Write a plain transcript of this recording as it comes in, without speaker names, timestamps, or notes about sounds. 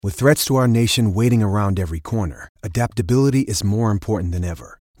With threats to our nation waiting around every corner, adaptability is more important than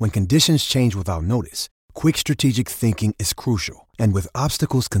ever. When conditions change without notice, quick strategic thinking is crucial. And with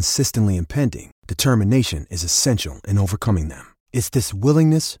obstacles consistently impending, determination is essential in overcoming them. It's this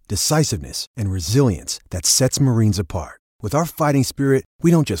willingness, decisiveness, and resilience that sets Marines apart. With our fighting spirit, we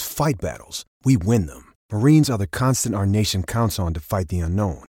don't just fight battles, we win them. Marines are the constant our nation counts on to fight the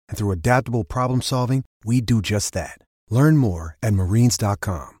unknown. And through adaptable problem solving, we do just that. Learn more at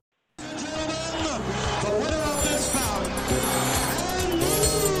marines.com.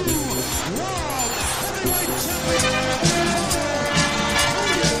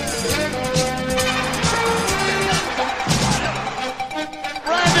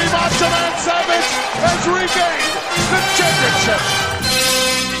 Savage has regained the championship.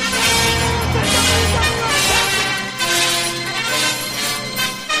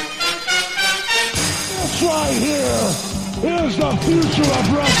 This right here is the future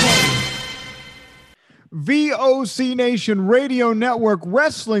of wrestling. VOC Nation Radio Network,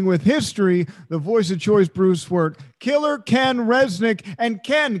 Wrestling with History, the voice of choice, Bruce Wirt, Killer Ken Resnick. And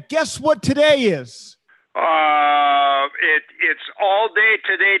Ken, guess what today is? It's all day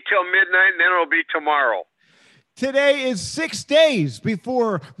today till midnight, and then it'll be tomorrow. Today is 6 days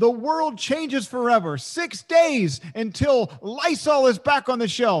before the world changes forever. 6 days until Lysol is back on the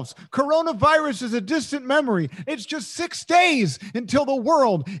shelves. Coronavirus is a distant memory. It's just 6 days until the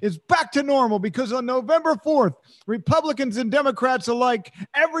world is back to normal, because on November 4th, Republicans and Democrats alike,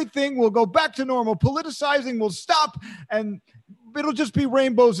 everything will go back to normal. Politicizing will stop, and it'll just be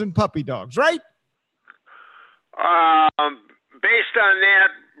rainbows and puppy dogs, right? Based on that,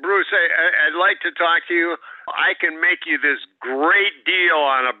 Bruce, I'd like to talk to you. I can make you this great deal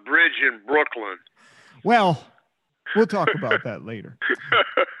on a bridge in Brooklyn. Well, we'll talk about that later.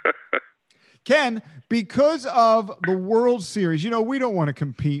 Ken, because of the World Series, we don't want to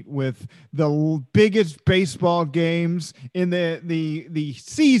compete with the biggest baseball games in the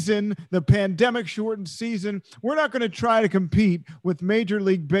season, the pandemic-shortened season. We're not going to try to compete with Major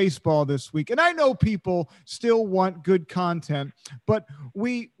League Baseball this week. And I know people still want good content, but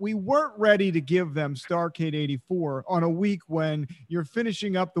we weren't ready to give them Starrcade 84 on a week when you're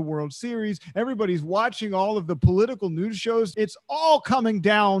finishing up the World Series. Everybody's watching all of the political news shows. It's all coming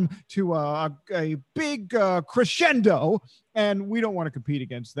down to a big crescendo, and we don't want to compete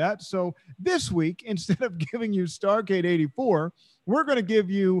against that. So this week, instead of giving you Starrcade 84, we're going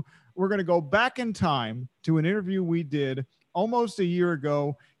to go back in time to an interview we did almost a year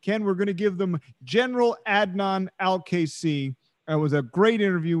ago. Ken, we're going to give them General Adnan Al-Kaisi. It was a great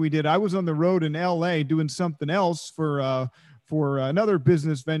interview we did. I was on the road in LA doing something else for another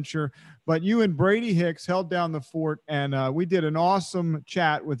business venture, but you and Brady Hicks held down the fort, and we did an awesome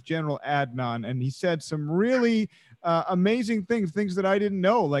chat with General Adnan, and he said some really amazing things that I didn't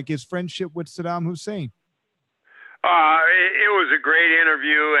know, like his friendship with Saddam Hussein. It was a great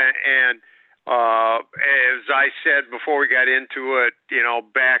interview, and as I said before we got into it,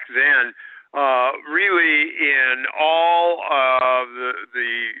 back then, really in all of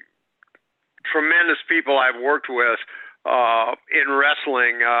the tremendous people I've worked with, in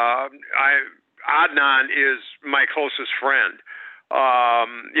wrestling, Adnan is my closest friend.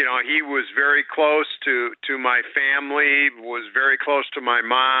 He was very close to my family, was very close to my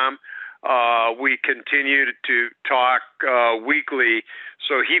mom. We continued to talk weekly,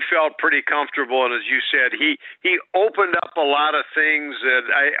 so he felt pretty comfortable. And as you said, he opened up a lot of things that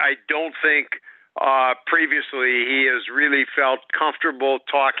I don't think previously he has really felt comfortable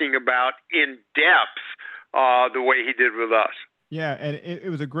talking about in depth the way he did with us. Yeah, and it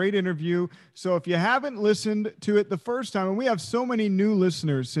was a great interview. So if you haven't listened to it the first time, and we have so many new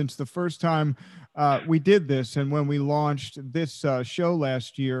listeners since the first time we did this and when we launched this show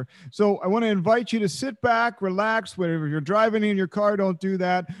last year. So I want to invite you to sit back, relax. Whatever you're driving in your car, don't do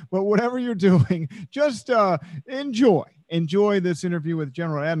that. But whatever you're doing, just enjoy this interview with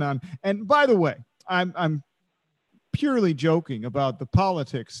General Adnan. And by the way, I'm purely joking about the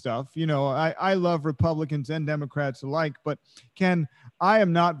politics stuff. I love Republicans and Democrats alike, but Ken, I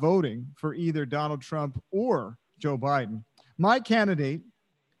am not voting for either Donald Trump or Joe Biden. My candidate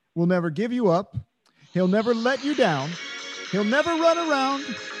will never give you up. He'll never let you down. He'll never run around.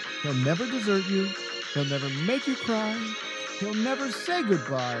 He'll never desert you. He'll never make you cry. He'll never say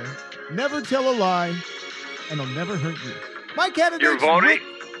goodbye, never tell a lie, and he'll never hurt you. My candidate You're voting?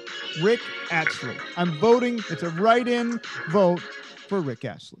 Rick Astley. I'm voting. It's a write-in vote for Rick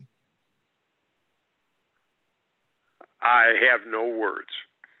Astley. I have no words.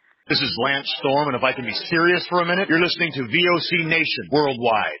 This is Lance Storm, and if I can be serious for a minute, you're listening to VOC Nation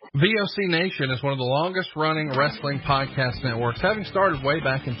Worldwide. VOC Nation is one of the longest-running wrestling podcast networks, having started way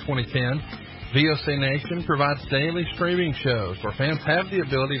back in 2010. VOC Nation provides daily streaming shows where fans have the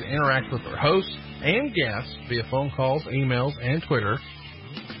ability to interact with their hosts and guests via phone calls, emails, and Twitter.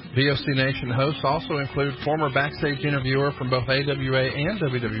 VOC Nation hosts also include former backstage interviewer from both AWA and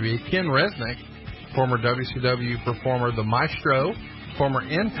WWE, Ken Resnick, former WCW performer The Maestro, former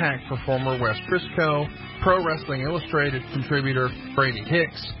Impact performer Wes Briscoe, Pro Wrestling Illustrated contributor Brady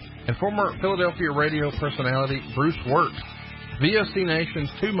Hicks, and former Philadelphia radio personality Bruce Wirt. VOC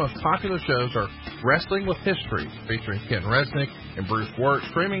Nation's two most popular shows are Wrestling with History, featuring Ken Resnick and Bruce Wirt,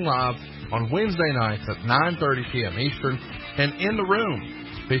 streaming live on Wednesday nights at 9:30 p.m. Eastern, and In the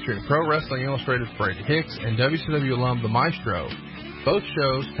Room, featuring Pro Wrestling Illustrated's Brady Hicks and WCW alum The Maestro. Both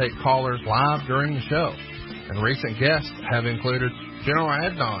shows take callers live during the show, and recent guests have included General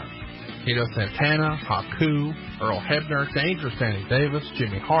Adnan, Tito Santana, Haku, Earl Hebner, Dangerous Danny Davis,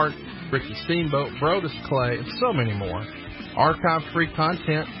 Jimmy Hart, Ricky Steamboat, Brodus Clay, and so many more. Archive-free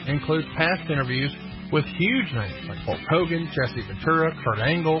content includes past interviews with huge names like Hulk Hogan, Jesse Ventura, Kurt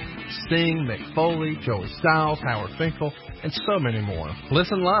Angle, Sting, Mick Foley, Joey Styles, Howard Finkel, and so many more.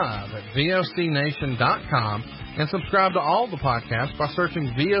 Listen live at VOCNation.com and subscribe to all the podcasts by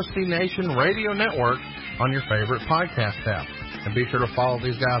searching VOC Nation Radio Network on your favorite podcast app. And be sure to follow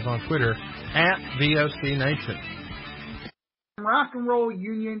these guys on Twitter at VOC Nation. Rock and Roll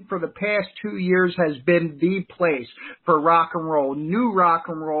Union for the past 2 years has been the place for rock and roll, new rock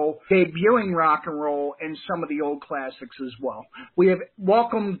and roll, debuting rock and roll, and some of the old classics as well. We have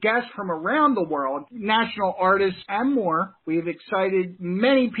welcomed guests from around the world, national artists, and more. We have excited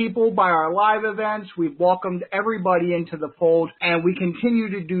many people by our live events. We've welcomed everybody into the fold, and we continue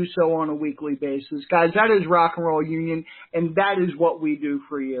to do so on a weekly basis. Guys, that is Rock and Roll Union, and that is what we do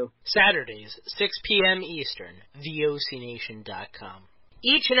for you. Saturdays, 6 p.m. Eastern, VOCNation.com.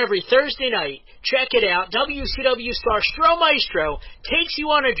 Each and every Thursday night, check it out, WCW star Stro Maestro takes you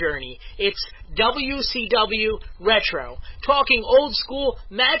on a journey. It's WCW Retro, talking old school,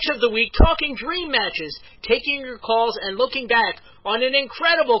 match of the week, talking dream matches, taking your calls and looking back on an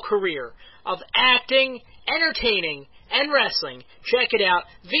incredible career of acting, entertaining, and wrestling. Check it out,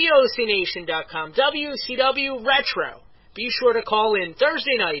 VOCNation.com, WCW Retro. Be sure to call in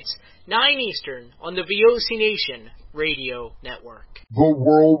Thursday nights, 9 Eastern, on the VOC Nation Radio Network. The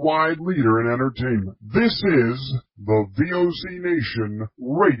worldwide leader in entertainment. This is the VOC Nation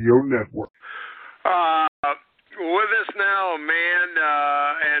Radio Network. With us now, a man,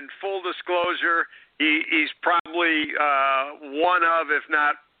 and full disclosure, he's probably one of, if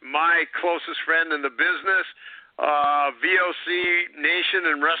not my closest friend in the business. VOC Nation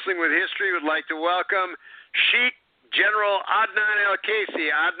and Wrestling with History would like to welcome Sheik General Adnan El-Kaisi.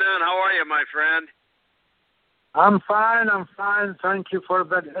 Adnan, how are you, my friend? I'm fine. Thank you for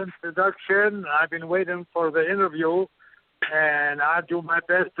that introduction. I've been waiting for the interview, and I'll do my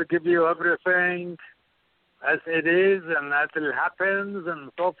best to give you everything as it is and as it happens and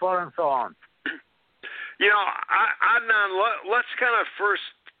so forth and so on. You know, Adnan, let's kind of first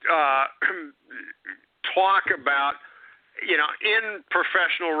talk about, you know, in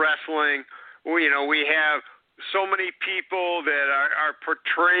professional wrestling, we have so many people that are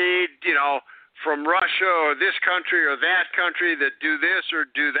portrayed, you know, from Russia or this country or that country that do this or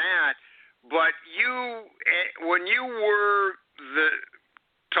do that. But you, when you were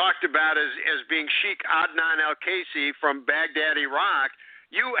talked about as being Sheik Adnan El-Kaisi from Baghdad, Iraq,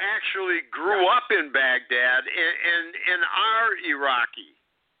 you actually grew up in Baghdad and are Iraqi.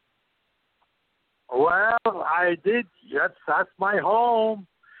 Well, I did. Yes, that's my home,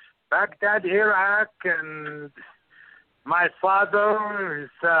 Baghdad, Iraq, and my father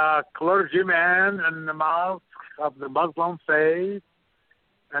is a clergyman in the mosque of the Muslim faith,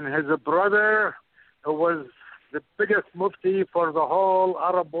 and his brother was the biggest mufti for the whole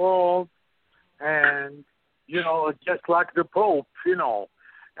Arab world, and, you know, just like the Pope, you know.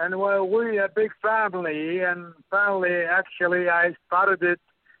 And well, we're a big family, and finally, actually, I started it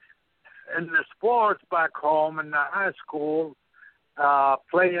in the sports back home in the high school,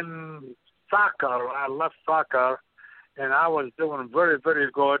 playing soccer. I love soccer. And I was doing very,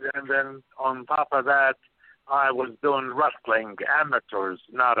 very good. And then on top of that, I was doing wrestling, amateurs,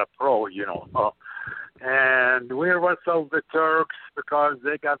 not a pro, you know. And we wrestled the Turks because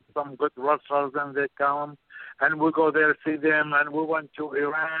they got some good wrestlers and they come. And we go there, see them. And we went to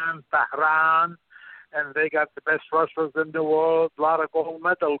Iran, Tehran, and they got the best wrestlers in the world. A lot of gold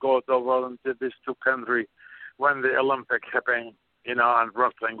medal goes over into these two countries when the Olympics happen, you know, and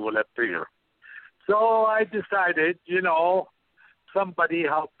wrestling will appear. So I decided, you know, somebody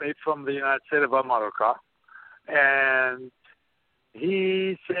helped me from the United States of America, and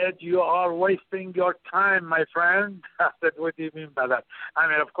he said, "You are wasting your time, my friend." I said, "What do you mean by that?" I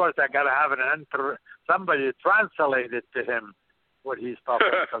mean, of course, I got to have somebody translate it to him what he's talking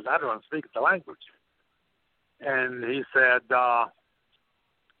because I don't speak the language. And he said,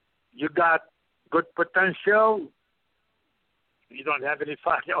 "You got good potential. You don't have any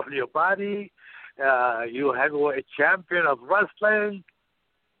fat on your body. You have a champion of wrestling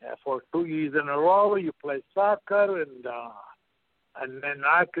for 2 years in a row. You play soccer, and then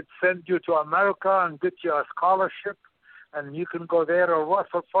I could send you to America and get you a scholarship, and you can go there or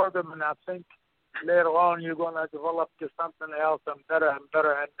wrestle for them. And I think later on you're going to develop to something else and better, and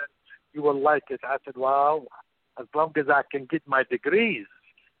then you will like it." I said, "Well, as long as I can get my degrees."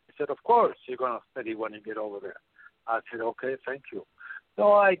 He said, "Of course, you're going to study when you get over there." I said, "Okay, thank you."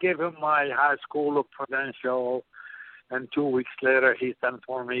 So I gave him my high school credential, and 2 weeks later he sent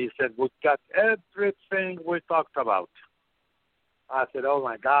for me. He said, "We got everything we talked about." I said, "Oh,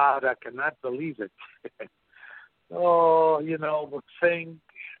 my God, I cannot believe it." So, things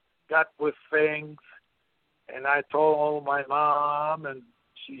got with things, and I told my mom, and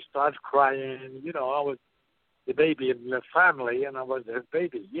she started crying. I was the baby in the family, and I was her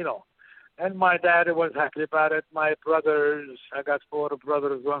baby, And my dad was happy about it. My brothers, I got 4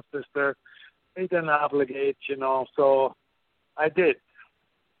 brothers, 1 sister. They didn't obligate, so I did.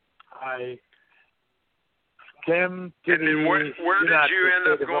 I came to and then where did you end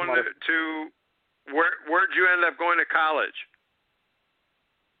up going where'd you end up going to college?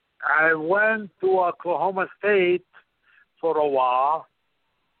 I went to Oklahoma State for a while,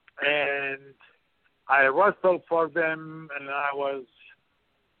 and I wrestled for them, and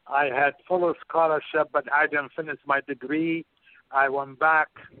I had full scholarship, but I didn't finish my degree. I went back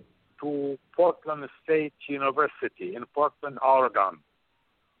to Portland State University in Portland, Oregon,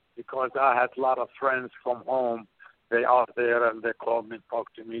 because I had a lot of friends from home. They are there, and they called me,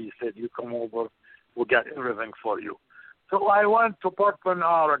 talked to me, said, "You come over, we'll get everything for you." So I went to Portland,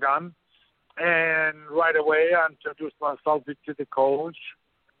 Oregon, and right away I introduced myself to the coach,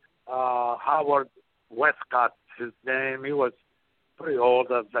 Howard Westcott, his name. He was pretty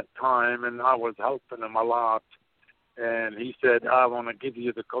old at that time, and I was helping him a lot. And he said, "I want to give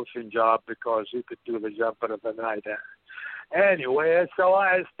you the coaching job because you could do the job better than I did." Anyway, so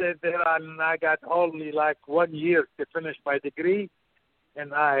I stayed there, and I got only like 1 year to finish my degree,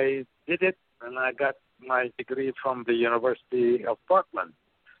 and I did it, and I got my degree from the University of Portland.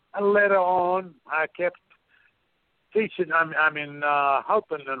 And later on, I kept teaching,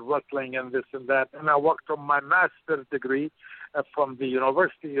 helping in wrestling and this and that, and I worked on my master's degree from the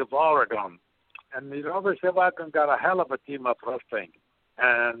University of Oregon. And the University of Oregon got a hell of a team of wrestling,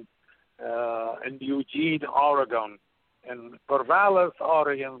 and in Eugene, Oregon. In Corvallis,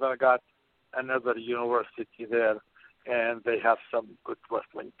 Oregon, they got another university there, and they have some good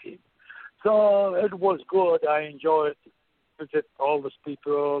wrestling team. So it was good. I enjoyed visit all these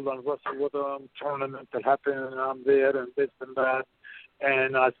people and wrestle with them, tournament that happened, and I'm there and this and that,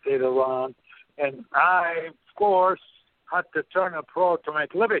 and I stayed around. And I, of course, had to turn a pro to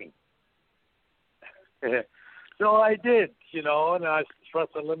make a living. So I did, and I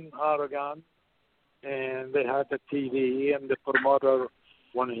wrestled in Oregon, and they had the TV, and the promoter,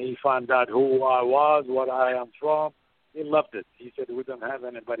 when he found out who I was, what I am from, he loved it. He said, "We don't have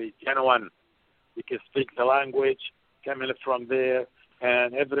anybody genuine. You can speak the language, coming from there,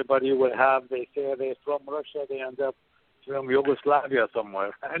 and everybody will have, they say they're from Russia, they end up from Yugoslavia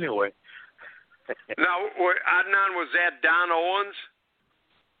somewhere." Anyway. Now, Adnan, was that Don Owens?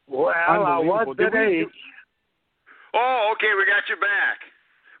 Well, I was that age. Oh, okay, we got you back.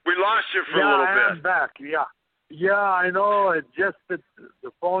 We lost you for a little bit. Yeah, I am back, yeah. Yeah, I know, it's just the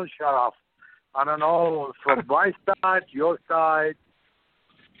phone shut off. I don't know, from my side, your side.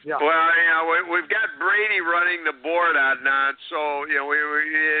 Yeah. Well, we've got Brady running the board, Adnan, so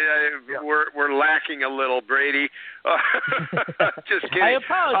we're lacking a little, Brady. Just kidding. I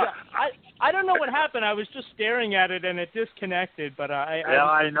apologize. I don't know what happened. I was just staring at it and it disconnected, but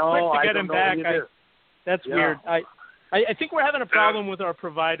I know. Quick to get him back. That's yeah. weird. I think we're having a problem with our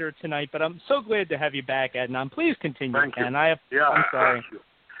provider tonight, but I'm so glad to have you back, Adnan. Please continue, Ken. I'm sorry.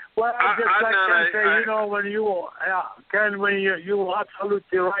 Well, I just say, when you're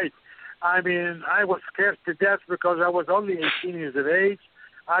absolutely right. I mean, I was scared to death because I was only 18 years of age.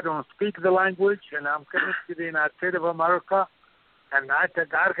 I don't speak the language, and I'm coming to the United States of America, and I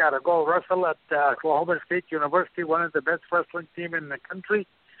think I got to go wrestle at Oklahoma State University, one of the best wrestling team in the country.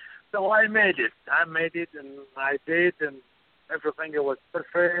 So I made it. And I did, and everything was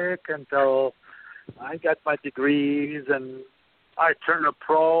perfect until I got my degrees, and I turned a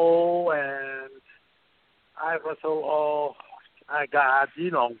pro, and I wrestled. I got,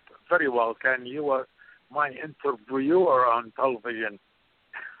 very well, Ken. You were my interviewer on television.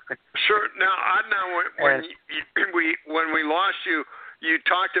 Sure. Now, Adnan, when we lost you, you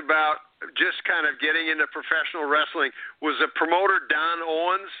talked about just kind of getting into professional wrestling. Was the promoter Don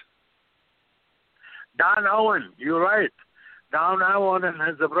Owens? Don Owen, you're right. Don Owen and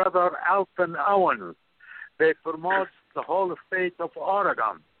his brother Alton Owen. They promote the whole state of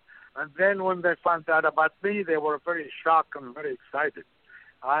Oregon. And then when they found out about me, they were very shocked and very excited.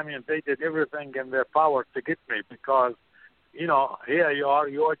 I mean, they did everything in their power to get me because, here you are,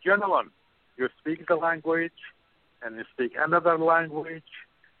 you're a gentleman. You speak the language, and you speak another language,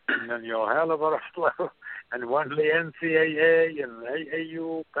 and then you're a hell of a wrestler, and won the NCAA and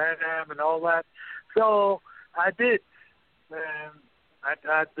AAU, Pan Am, and all that. So I did. And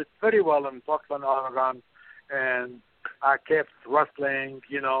I did very well in Portland, Oregon, and I kept wrestling,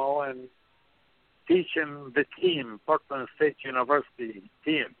 and teaching the team, Portland State University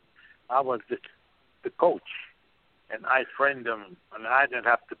team. I was the coach, and I trained them, and I didn't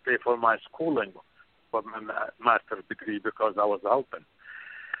have to pay for my schooling for my master's degree because I was helping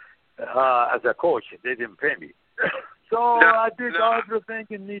as a coach. They didn't pay me. So I did everything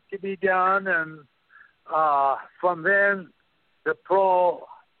that needed to be done, and from then the pro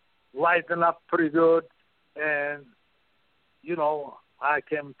lightened up pretty good, and I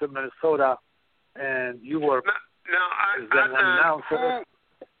came to Minnesota, and you were an announcer.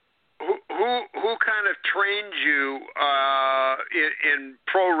 Who kind of trained you in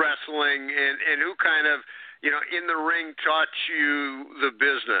pro wrestling, and who kind of in the ring taught you the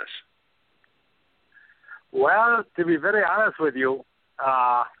business? Well, to be very honest with you,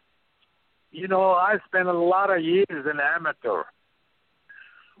 I spent a lot of years in amateur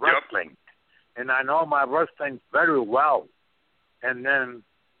wrestling, and I know my wrestling very well. And then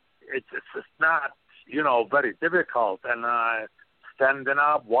it's not, very difficult. And standing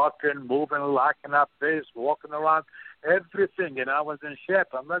up, walking, moving, locking up face, walking around, everything. And I was in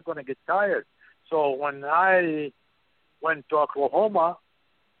shape. I'm not going to get tired. So when I went to Oklahoma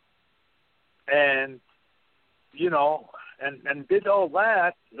and, and did all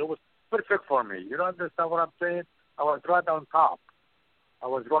that, it was perfect for me. You don't understand what I'm saying? I was right on top.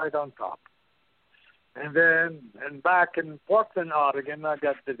 And then, back in Portland, Oregon, I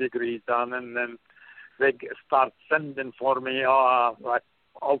got the degree done, and then they start sending for me, like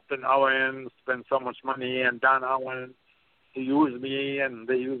Alton Owen spent so much money, and Don Owen to use me, and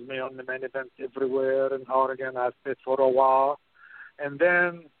they use me on the main events everywhere in Oregon. I stayed for a while, and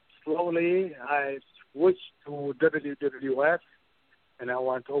then slowly I switched to WWF, and I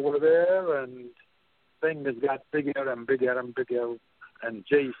went over there, and things got bigger and bigger and bigger, and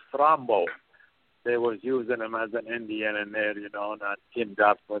Jay Strombo, they was using him as an Indian in there, and I teamed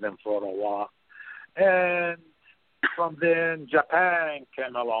up with him for a while. And from then, Japan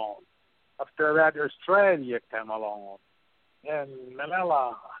came along. After that, Australia came along. And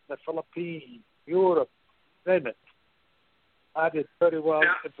Manila, the Philippines, Europe, name it. I did pretty well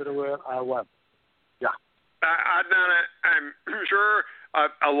everywhere I went. Yeah. Adnan, I'm sure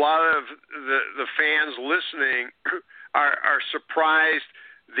a lot of the fans listening are surprised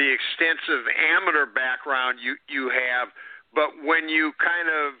the extensive amateur background you have, but when you kind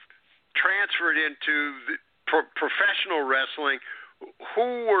of transferred into the professional wrestling,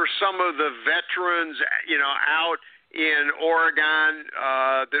 who were some of the veterans, out in Oregon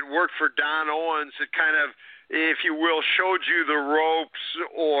that worked for Don Owens that kind of, if you will, showed you the ropes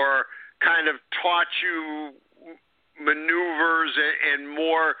or kind of taught you maneuvers and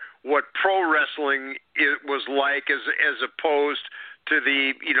more what pro wrestling was like as opposed to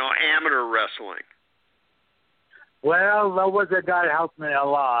the amateur wrestling? Well, there was a guy who helped me a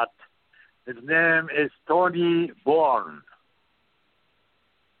lot. His name is Tony Bourne.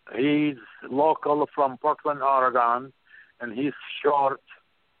 He's local from Portland, Oregon, and he's short,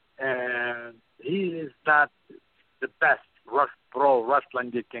 and he is not the best pro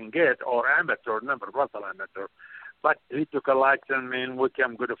wrestling you can get, or amateur, never wrestled amateur. But he took a liking to me, and we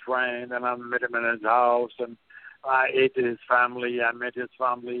became good friends, and I met him in his house, and I ate his family, I met his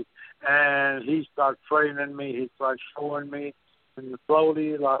family, and he started training me, he started showing me, and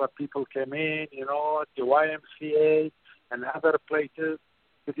slowly a lot of people came in, at the YMCA and other places,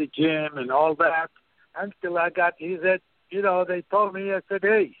 to the gym and all that, until he said, they told me, I said,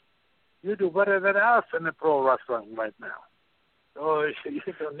 hey, you do better than us in the pro wrestling right now. So you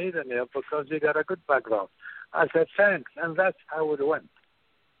don't need any help because you got a good background. I said, thanks, and that's how it went.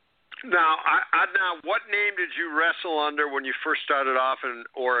 Now, Adnan, what name did you wrestle under when you first started off in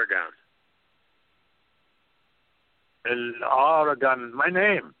Oregon? Oregon. My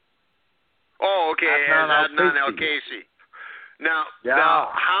name. Oh, okay. Adnan Al-Casey. Now,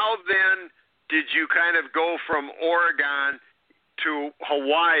 how then did you kind of go from Oregon to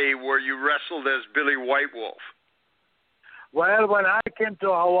Hawaii, where you wrestled as Billy White Wolf? Well, when I came to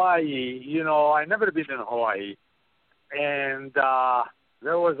Hawaii, I never been in Hawaii, and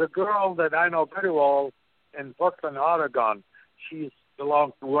there was a girl that I know very well in Portland, Oregon. She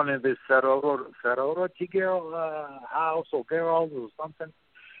belonged to one of the sorority girl house or girls or something.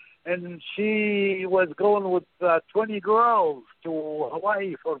 And she was going with 20 girls to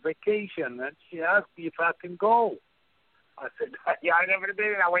Hawaii for vacation, and she asked me if I can go. I said, yeah, I never been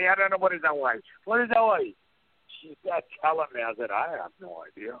in Hawaii. I don't know what is Hawaii. What is Hawaii? She started telling me. I said, I have no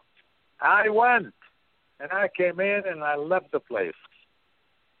idea. I went, and I came in, and I left the place.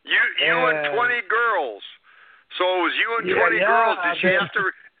 You and 20 girls. So it was you and 20 girls. Did she have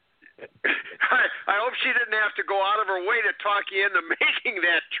to... I hope she didn't have to go out of her way to talk you into making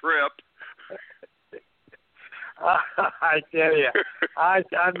that trip. I tell you,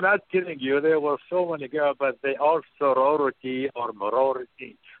 I'm not kidding you. There were so many girls, but they all sorority or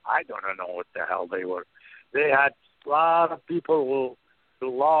morority. I don't know what the hell they were. They had a lot of people who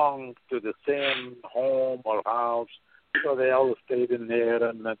belonged to the same home or house, so they all stayed in there.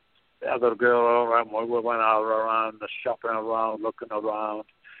 And the other girl, we went out around, shopping around, looking around,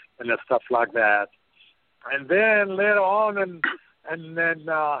 and stuff like that. And then later on, and then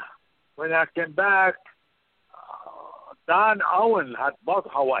when I came back, Don Owen had bought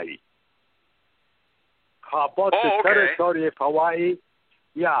Hawaii. Bought the territory of Hawaii.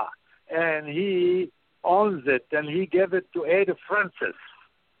 Yeah, and he owns it, and he gave it to Eddie Francis.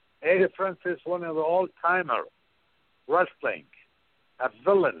 Eddie Francis, one of the old-timer wrestling, a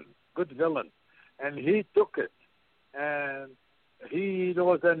villain, good villain. And he took it, and he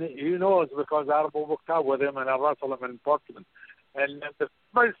knows because I worked out with him and I wrestled him in Portland. And the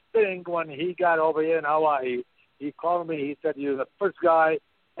first thing when he got over here in Hawaii, he called me. He said, "You're the first guy.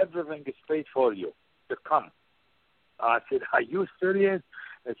 Everything is paid for you to come." I said, "Are you serious?"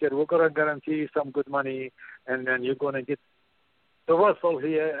 I said, "We're going to guarantee you some good money, and then you're going to get to wrestle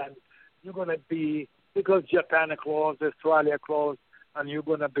here, and you're going to be, because Japan closed, Australia closed, and you're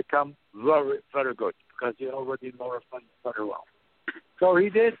going to become very, very good because you already know wrestling very well." So he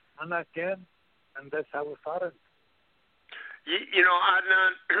did, and I came, and that's how we started.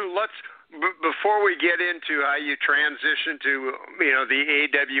 Adnan, before we get into how you transitioned to, the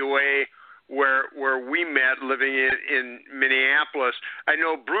AWA, where we met living in Minneapolis, I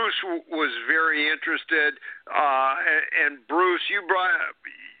know Bruce was very interested, and Bruce, you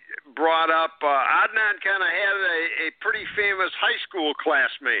brought up Adnan kind of had a pretty famous high school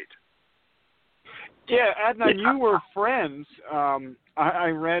classmate. Yeah, Adnan, you were friends. I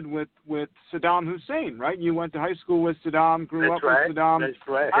read with Saddam Hussein, right? You went to high school with Saddam, grew up with Saddam. That's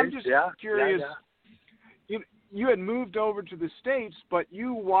right. I'm just curious. Yeah. You had moved over to the States, but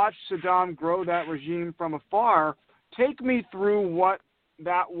you watched Saddam grow that regime from afar. Take me through what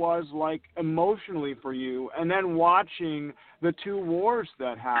that was like emotionally for you, and then watching the two wars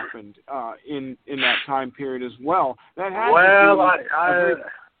that happened in that time period as well. That had to be a very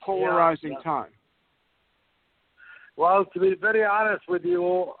polarizing time. Well, to be very honest with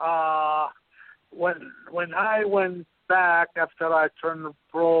you, when I went back after I turned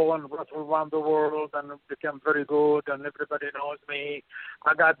pro and wrestled around the world and became very good and everybody knows me,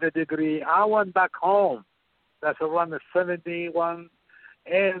 I got the degree. I went back home. That's around the 71,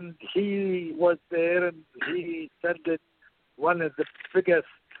 and he was there, and he sent it one of the biggest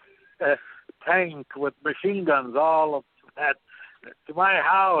tank with machine guns, all of that, to my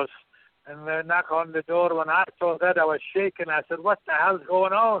house. And they knock on the door. When I saw that, I was shaking. I said, "What the hell's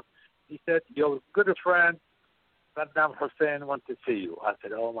going on?" He said, "Your good friend, Saddam Hussein, wants to see you." I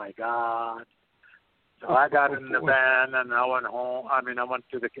said, "Oh, my God." So I got in the van, and I went home. I went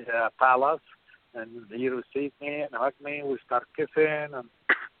to the palace, and he received me and hugged me. We started kissing, and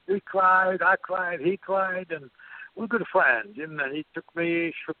we cried. I cried. He cried, and we're good friends. And he took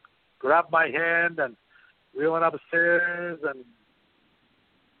me, grabbed my hand, and we went upstairs and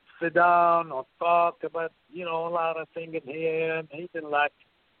sit down or talk about, a lot of things in here. And he didn't like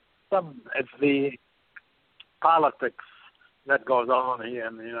some of the politics that goes on here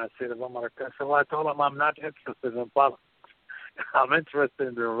in the United States of America. So I told him I'm not interested in politics. I'm interested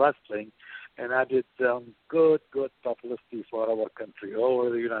in wrestling. And I did good publicity for our country,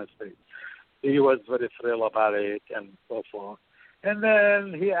 over the United States. He was very thrilled about it and so forth. And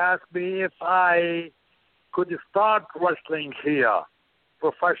then he asked me if I could start wrestling here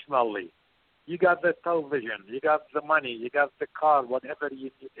professionally. You got the television, you got the money, you got the car, whatever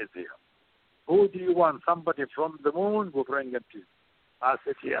you need is here. who do you want? Somebody from the moon? We'll bring him to you. I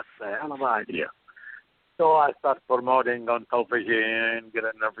said, yes, I have an idea. So I started promoting on television,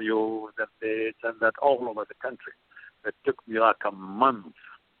 getting interviews and this and that all over the country. It took me like a month.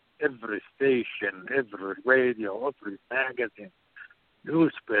 Every station, every radio, every magazine,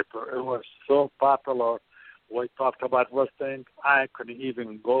 newspaper. It was so popular. We talked about wrestling. I couldn't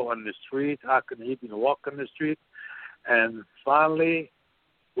even go on the street. I couldn't even walk on the street. And finally,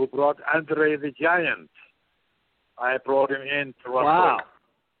 we brought Andre the Giant. I brought him in to wrestle. Wow.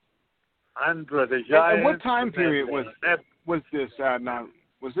 Andre the Giant. And what time period was this? Was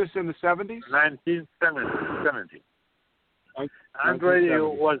this in the 70s? 1970. Andre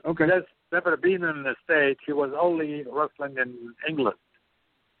was just never been in the States. He was only wrestling in England,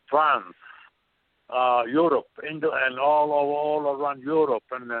 France, Europe, England, and all around Europe.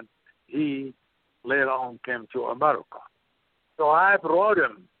 And then he later on came to America. So I brought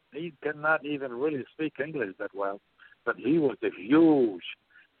him. He cannot even really speak English that well, but he was huge.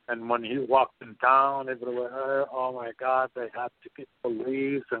 And when he walked in town everywhere, oh my God, they had to get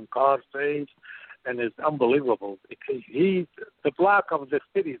police and car chase. And it's unbelievable because the block of the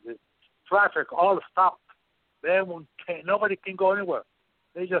city, the traffic all stopped. Nobody can go anywhere.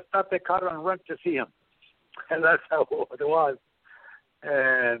 They just stop their car and run to see him. And that's how it was.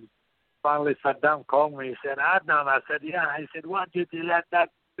 And finally Saddam called me. He said, Adnan. I said, yeah. He said, why did you let that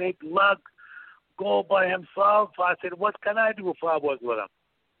big lug go by himself? I said, what can I do if I was with him?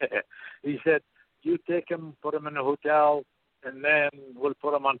 He said, you take him, put him in a hotel, and then we'll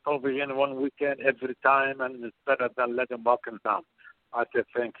put him on television one weekend every time, and it's better than let him walk in town. I said,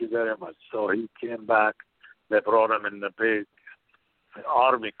 thank you very much. So he came back. They brought him in the big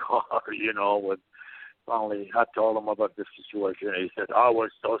army car, with finally I told him about the situation. He said, I was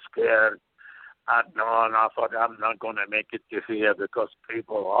so scared. I thought I'm not going to make it to here because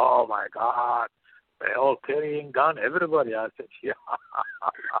people, oh, my God, they're all carrying gun, everybody. I said, yeah.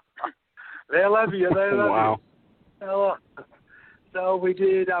 They love you. They love you. So we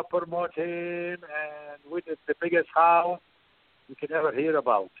did promote him, and we did the biggest house you could ever hear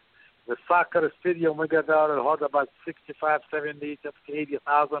about. The soccer stadium, we got there, it had about 65, 70,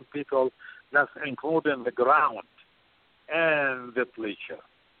 80,000 people. That's including the ground and the bleacher.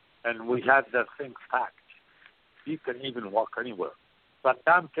 And we had that thing packed. You can even walk anywhere. But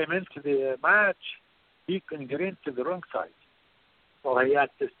Tom came into the match, he couldn't get into the ringside. So he had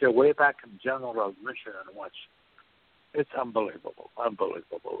to stay way back in general admission and watch. It's unbelievable.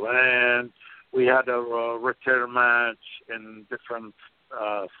 And we had a return match in different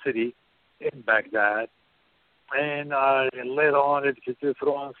city in Baghdad. And later on at the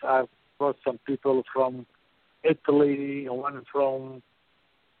France, I brought some people from Italy, one from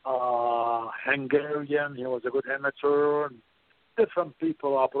Hungarian. He was a good amateur. Different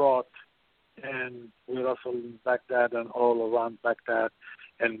people I brought. And we wrestled in Baghdad and all around Baghdad.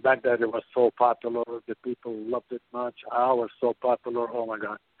 And Baghdad, it was so popular. The people loved it much. I was so popular. Oh, my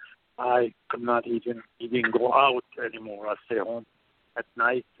God. I could not even go out anymore. I stay home at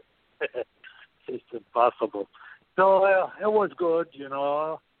night. It's impossible. So it was good,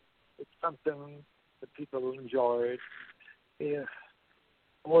 It's something that people enjoyed. Yeah.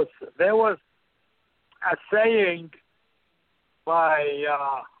 There was a saying by,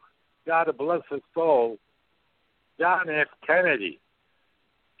 God bless his soul, John F. Kennedy.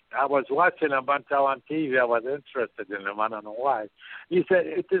 I was watching him on TV. I was interested in him. I don't know why. He said,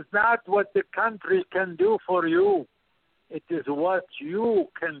 it is not what the country can do for you. It is what you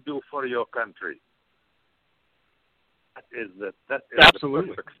can do for your country. That is the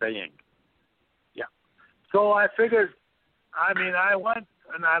perfect saying. Yeah. So I figured, I went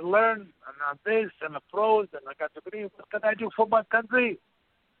and I learned and this and the pros and I got to believe, what can I do for my country?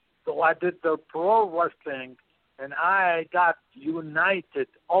 So I did the pro wrestling. And I got united,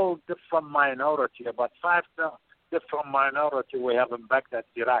 all different minority, about 5 different minority we have in Baghdad,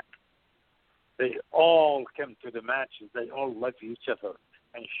 Iraq. They all came to the matches. They all loved each other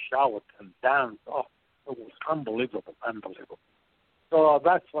and shout and dance. Oh, it was unbelievable. So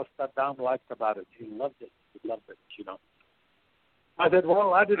that's what Saddam liked about it. He loved it. I said,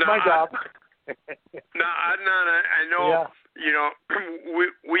 well, I did my job. No, Adnan, I know,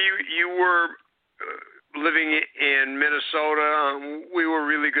 you were living in Minnesota. We were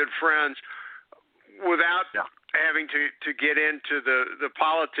really good friends without having to get into the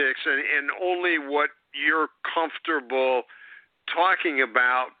politics and only what you're comfortable talking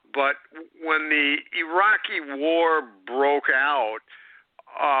about. But when the Iraqi war broke out,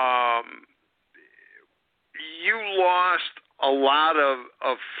 you lost a lot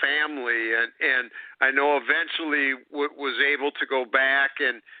of family, and I know eventually was able to go back,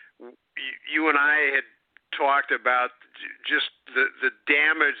 and you you and I had talked about just the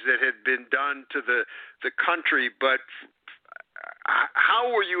damage that had been done to the country, but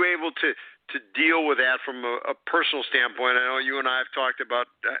how were you able to deal with that from a personal standpoint? I know you and I have talked about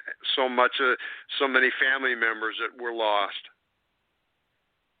so many family members that were lost.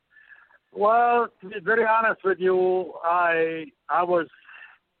 Well, to be very honest with you, I was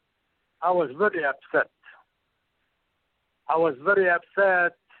very upset. I was very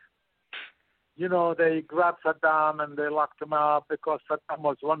upset. You know, they grabbed Saddam and they locked him up because Saddam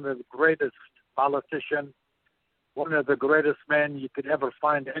was one of the greatest politicians, one of the greatest men you could ever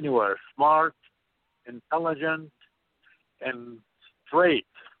find anywhere. Smart, intelligent, and straight.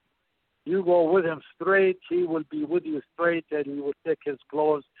 You go with him straight, he will be with you straight, and he will take his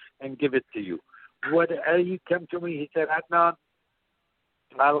clothes and give it to you. When he came to me, he said, Adnan,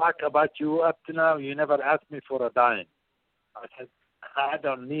 I like about you up to now, you never asked me for a dime. I said, I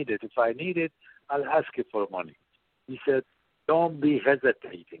don't need it. If I need it, I'll ask you for money. He said, don't be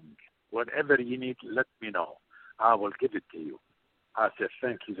hesitating. Whatever you need, let me know. I will give it to you. I said,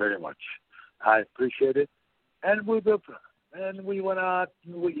 thank you very much. I appreciate it. And we went out,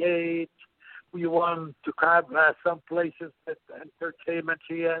 we ate, we went to some places that entertainment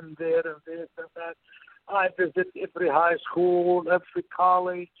here and there and this and that. I visit every high school, every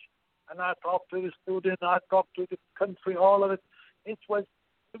college, and I talked to the students, I talked to the country, all of it. It was,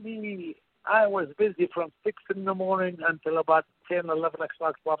 to me, I was busy from 6 in the morning until about 10, 11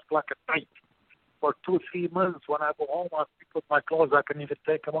 o'clock, 12 o'clock at night. For 2-3 months, when I go home, I put my clothes, I can even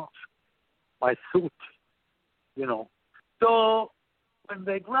take them off. My suit, you know. So when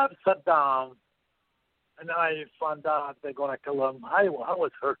they grabbed Saddam, and I found out they're going to kill him, I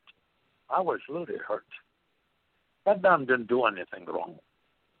was hurt. I was really hurt. Saddam didn't do anything wrong.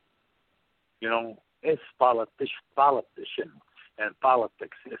 You know, it's politician, and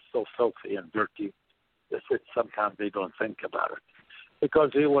politics is so filthy and dirty. Sometimes they don't think about it.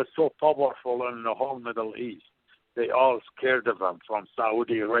 Because he was so powerful in the whole Middle East. They all scared of him, from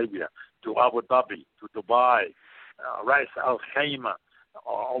Saudi Arabia to Abu Dhabi to Dubai, Ras Al Khaimah,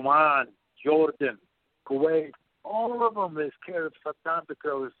 Oman, Jordan, Kuwait. All of them, they scared of Saddam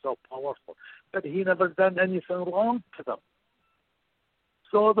because he was so powerful. But he never done anything wrong to them.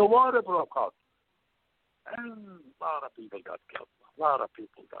 So the war broke out. And a lot of people got killed.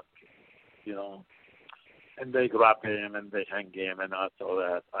 You know. And they grab him and they hang him and I saw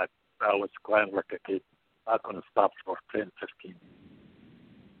that. I was crying like a kid. I couldn't stop for 10, 15.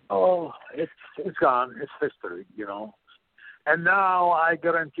 Oh, it's gone. It's history, you know. And now I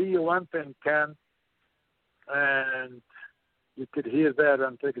guarantee you one thing, Ken, and you could hear that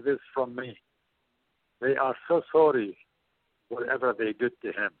and take this from me. They are so sorry whatever they did to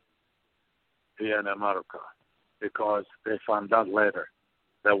him here in America, because they found out later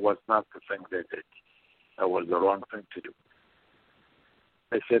that was not the thing they did. That was the wrong thing to do.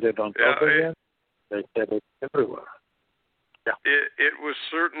 They said it on television. They said it everywhere. Yeah. It was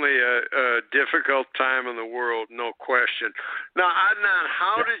certainly a difficult time in the world, no question. Now, Adnan,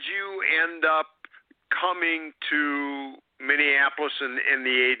 how did you end up coming to Minneapolis and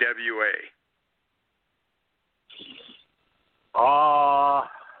the AWA?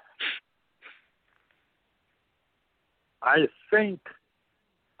 I think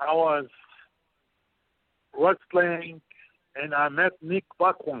I was wrestling, and I met Nick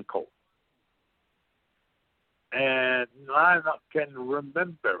Bockwinkel. And I can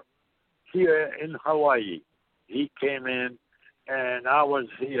remember here in Hawaii, he came in, and I was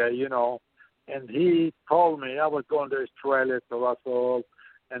here, you know, and he told me I was going to Australia to wrestle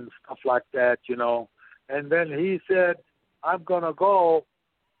and stuff like that, you know. And then he said, I'm going to go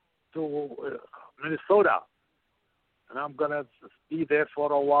to Minnesota, and I'm going to be there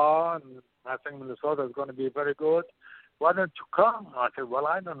for a while, and I think Minnesota is going to be very good. Why don't you come? I said, well,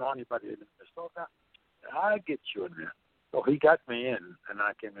 I don't know anybody in Minnesota. I'll get you in there. So he got me in, and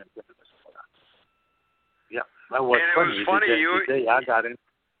I came into Minnesota. Yeah, that was funny. It was funny. The day I got in.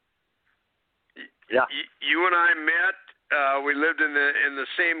 Yeah. You and I met. We lived in the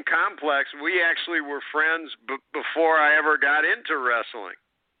same complex. We actually were friends before I ever got into wrestling.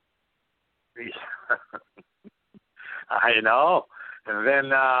 I know. And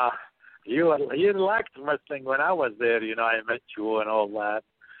then you liked wrestling when I was there. You know, I met you and all that.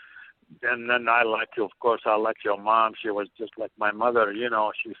 And then I liked you, of course. I liked your mom. She was just like my mother. You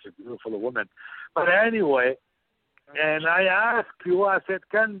know, she's a beautiful woman. But anyway, and I asked you, I said,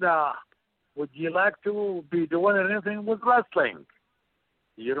 Kenda, would you like to be doing anything with wrestling?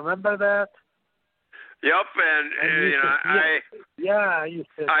 You remember that? Yep, and you know, you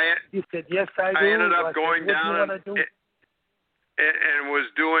said yes, I do. I ended up going down and was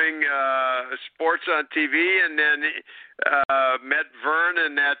doing sports on TV, and then met Vern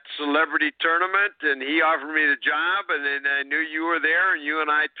in that celebrity tournament, and he offered me the job, and then I knew you were there, and you and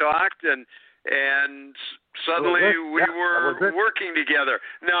I talked, and suddenly we were working together.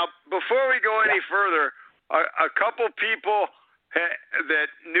 Now, before we go any further, a couple people that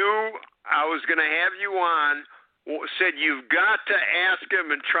knew I was going to have you on said you've got to ask him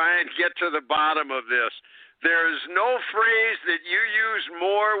and try and get to the bottom of this. There's no phrase that you use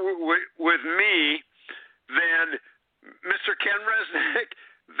more with me than Mr. Ken Resnick.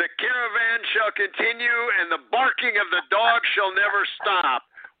 The caravan shall continue and the barking of the dog shall never stop.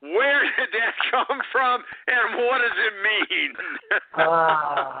 Where did that come from, and what does it mean?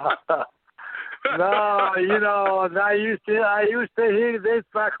 No, you know, I used to hear this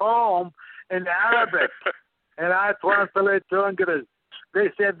back home in Arabic, and I translate to English. They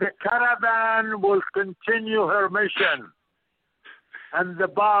said the caravan will continue her mission, and the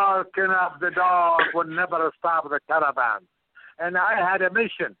barking of the dog will never stop the caravan. And I had a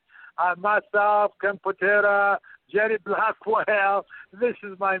mission. Myself, Ken Patera, Jerry Blackwell, this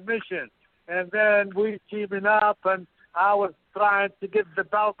is my mission. And then we teaming up, and I was trying to get the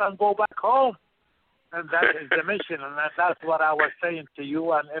belt and go back home. And that is the mission, and that's what I was saying to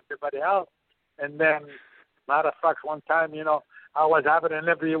you and everybody else. And then, matter of fact, one time, you know, I was having an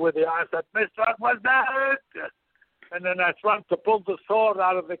interview with you. I said, "Mister, what was that?" And then I tried to pull the sword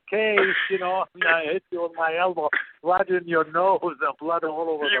out of the case, you know, and I hit you with my elbow right in your nose and blood all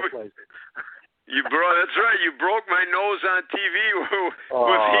over the place. That's right. You broke my nose on TV with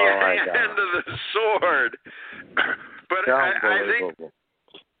the end of the sword. But I think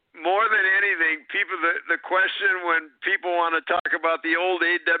more than anything, people, the question when people want to talk about the old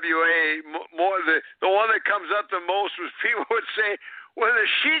AWA, the one that comes up the most was people would say, "Well, the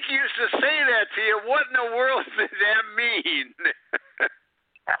Sheik used to say that to you. What in the world did that mean?"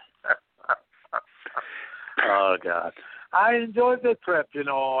 Oh, God. I enjoyed the trip, you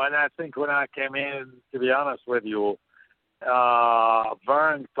know, and I think when I came in, to be honest with you,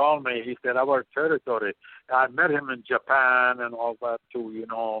 Vern told me, he said, our territory. I met him in Japan and all that too, you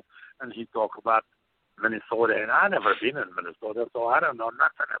know, and he talked about Minnesota, and I never been in Minnesota, so I don't know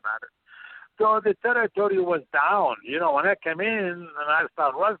nothing about it. So the territory was down, you know, when I came in and I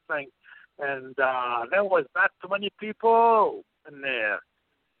started wrestling, and there was not too many people in there.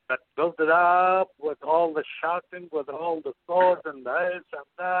 That built it up with all the shouting, with all the swords and this and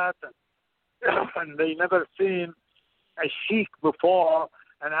that, and they never seen a sheik before,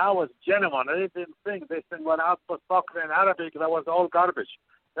 and I was genuine. I didn't think. They said when I was talking in Arabic, that was all garbage.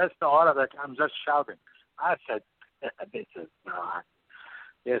 That's no Arabic. I'm just shouting. I said, this is not.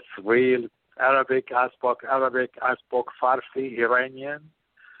 It's real Arabic. I spoke Arabic. I spoke Farsi, Iranian,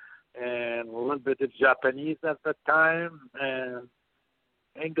 and a little bit of Japanese at the time, and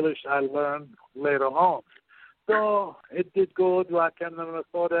English I learned later on. So it did good. Like in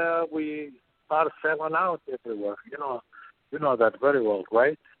Minnesota, we started selling out everywhere. You know that very well,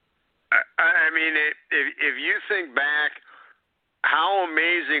 right? I mean, if you think back, how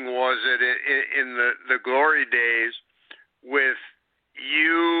amazing was it in the glory days with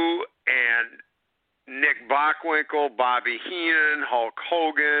you and Nick Bockwinkel, Bobby Heenan, Hulk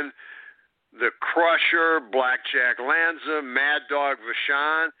Hogan, the Crusher, Blackjack Lanza, Mad Dog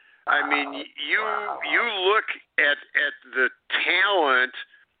Vachon. I mean, you look at the talent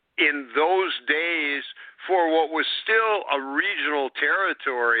in those days for what was still a regional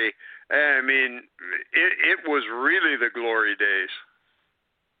territory. I mean, it was really the glory days.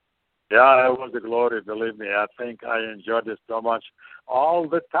 Yeah, it was the glory, believe me. I think I enjoyed it so much. All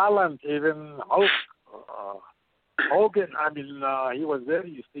the talent, even Hogan, I mean, he was there,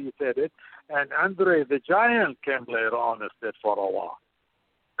 you see, you said it. And Andre the Giant came later on and stayed for a while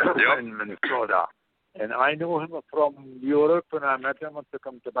in Minnesota. And I knew him from Europe, and I met him and took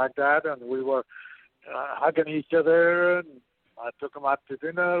him to Baghdad, and we were hugging each other, and I took him out to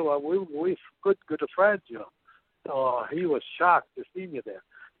dinner. Well, we good friends, you know. So he was shocked to see me there.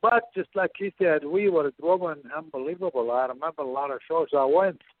 But just like he said, we were growing unbelievable. I remember a lot of shows I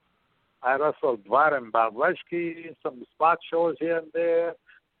went. I wrestled Vadim Barleshki, some spot shows here and there.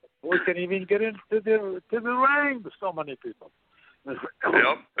 We can even get into the ring with so many people. Yep.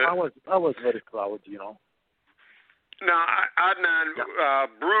 I was very proud, you know. Now, Adnan,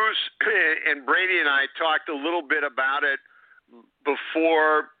 Bruce and Brady and I talked a little bit about it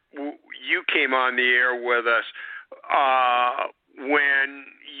before you came on the air with us. When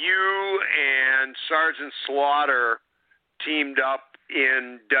you and Sergeant Slaughter teamed up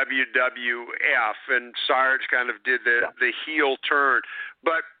in WWF, and Sarge kind of did the heel turn.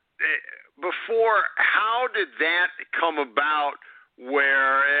 But before, how did that come about?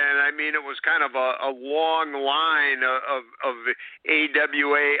 And I mean, it was kind of a long line of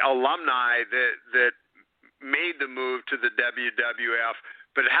AWA alumni that made the move to the WWF.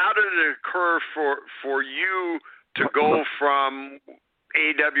 But how did it occur for you to go from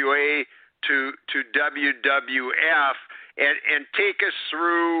AWA to WWF, and take us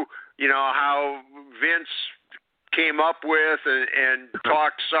through, how Vince came up with and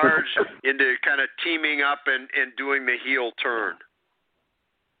talked Sarge into kind of teaming up and doing the heel turn?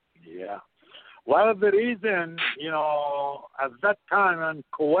 Yeah. Well, the reason, at that time in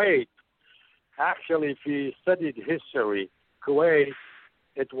Kuwait, actually, if you studied history, Kuwait,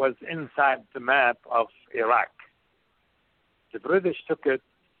 it was inside the map of Iraq. The British took it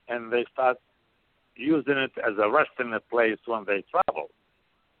and they started using it as a resting place when they traveled.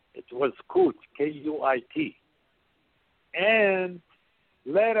 It was Kut, K-U-I-T. And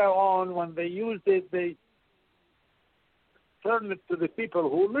later on, when they used it, they turned it to the people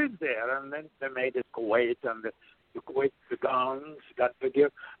who lived there, and then they made it Kuwait, and the Kuwait, the guns got bigger,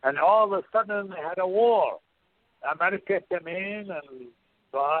 and all of a sudden they had a war. America came in and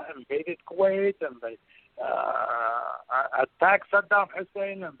invaded Kuwait, and they attacked Saddam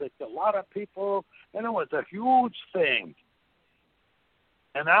Hussein, and there's a lot of people, and it was a huge thing.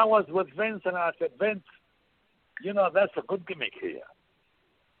 And I was with Vince, and I said, Vince, that's a good gimmick here.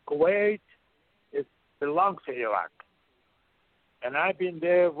 Kuwait, it belongs to Iraq. And I've been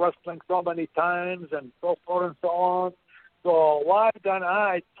there wrestling so many times and so forth and so on. So why don't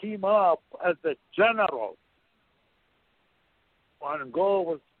I team up as a general and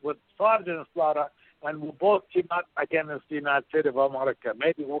go with Sergeant Slaughter, and we both team up against the United States of America.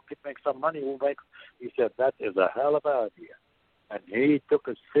 Maybe we could make some money. He said, that is a hell of an idea. And he took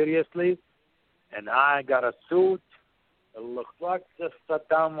it seriously, and I got a suit. It looked like just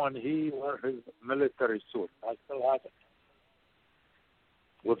Saddam when he wore his military suit. I still have it.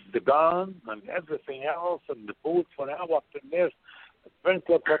 With the gun and everything else and the boots. When I walked in there, Vince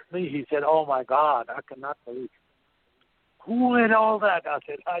looked at me. He said, oh, my God, I cannot believe it. Who did all that? I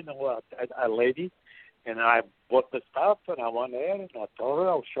said, I know a lady. And I bought the stuff, and I went there, and I told her,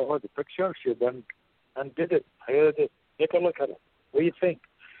 I'll show her the picture. She then and did it. Here it is. Take a look at it. What do you think?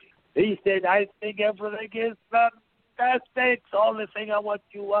 He said, I think everything is fantastic. The only thing I'm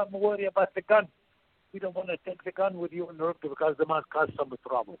worried about the gun. We don't want to take the gun with you in the room because they might cause some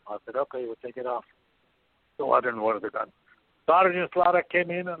trouble. I said, okay, we'll take it off. So I didn't wear the gun. Sergeant Slaughter came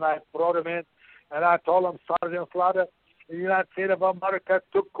in, and I brought him in, and I told him, Sergeant Slaughter, the United States of America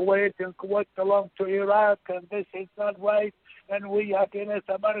took Kuwait, and Kuwait belonged to Iraq, and this is not right, and we against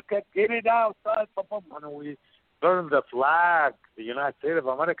America, get it out. And we burned the flag, the United States of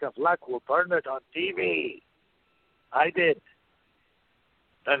America flag, we burned it on TV. I did.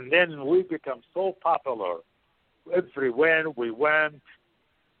 And then we become so popular. Everywhere we went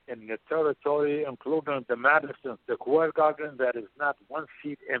in the territory, including the Madison Square Garden, there is not one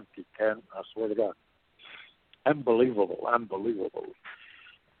seat empty, Ken, I swear to God. Unbelievable.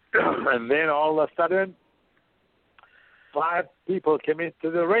 And then all of a sudden, 5 people came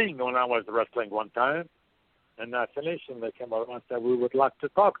into the ring when I was wrestling one time. And I finished, and they came over and said, we would like to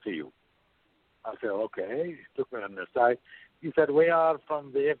talk to you. I said, okay. He took me on the side. He said, we are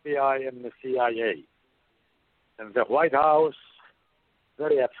from the FBI and the CIA. And the White House,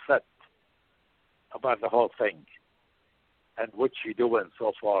 very upset about the whole thing and what you're doing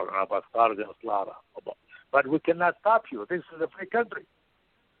so far about Sergeant Slaughter. But we cannot stop you. This is a free country.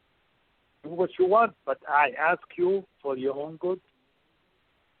 Do what you want, but I ask you for your own good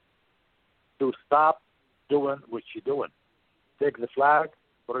to stop doing what you're doing. Take the flag,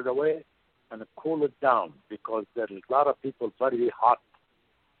 put it away, and cool it down, because there is a lot of people very hot.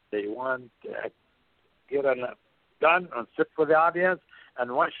 They want to get a gun and sit for the audience,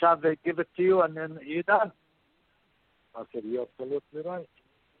 and one shot they give it to you, and then you're done. I said, you're absolutely right.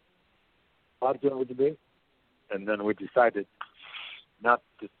 Sergeant would be. And then we decided not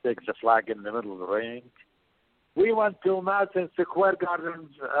to take the flag in the middle of the ring. We went to Madison Square Garden,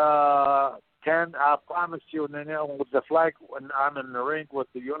 Ken, I promise you, with the flag, when I'm in the ring with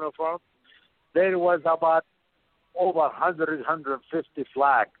the uniform, there was about over 100, 150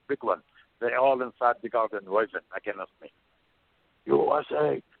 flags, big ones. They all inside the garden waving against me.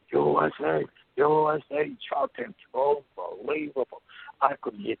 USA, USA, USA, shouting. Unbelievable. I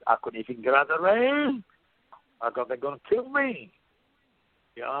couldn't even get out of the ring. I thought they're going to kill me.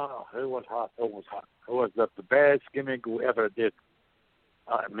 Yeah, it was hot. It was the best gimmick we ever did.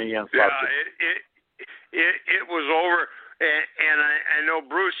 Me and Sergeant. Yeah, it was over. And I know,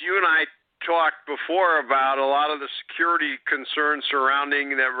 Bruce, you and I talked before about a lot of the security concerns surrounding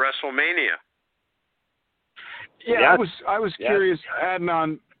that WrestleMania. Yeah, yes. I was curious,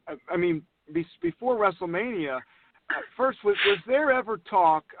 Adnan. before WrestleMania, first, was there ever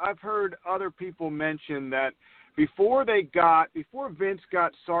talk? I've heard other people mention that before Vince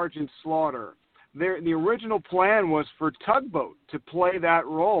got Sergeant Slaughter, the original plan was for Tugboat to play that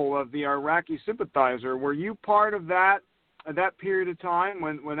role of the Iraqi sympathizer. Were you part of that at that period of time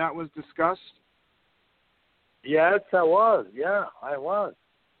when that was discussed? Yes, I was. Yeah, I was.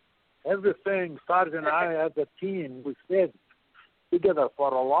 Everything, Sergeant and I as a team, we stayed together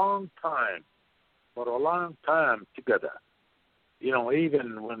for a long time together. You know,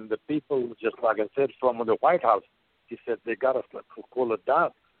 even when the people, just like I said, from the White House, he said they got us to cool it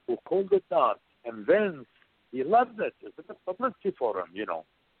down. We cooled it down. And Vince, he loved it. It's a publicity for him, you know.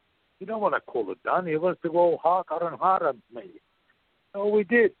 He don't want to cool it down. He wants to go harder and harder at me. So we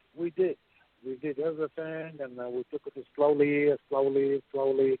did. We did everything, and we took it slowly,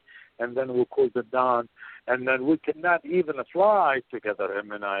 and then we cooled it down. And then we could not even fly together,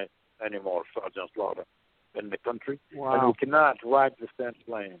 him and I, anymore, Sergeant Slaughter, in the country. Wow. And we cannot ride the same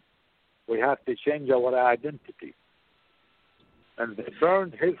plane. We have to change our identity. And they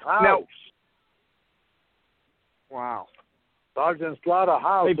burned his house. Now, wow. Sergeant Slaughter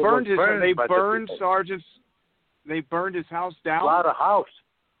house. They burned his house down? Slaughter house.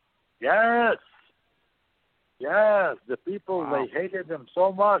 Yes. The people, wow. They hated him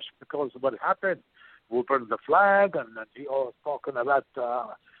so much because what happened, we burned the flag, and then he was talking about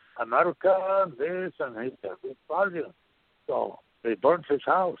America and this, and he said, Sergeant. So they burned his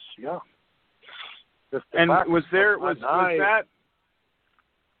house, yeah.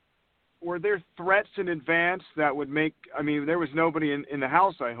 Were there threats in advance that would make, there was nobody in the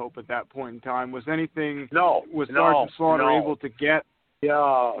house, I hope, at that point in time. Was anything, was Sergeant Slaughter able to get his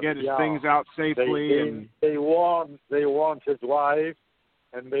things out safely? They want his wife,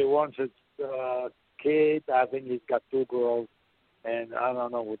 and they want his kid. I think he's got 2 girls, and I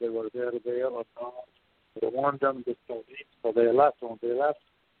don't know whether they were there or not. They want them to leave, so they left. When they left,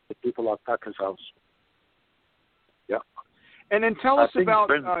 the people attacked his house. Yeah. And then tell us about,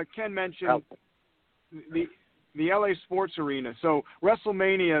 Ken mentioned the LA Sports Arena. So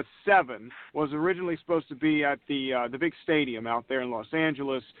WrestleMania 7 was originally supposed to be at the big stadium out there in Los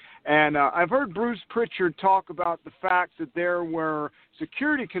Angeles. And I've heard Bruce Pritchard talk about the fact that there were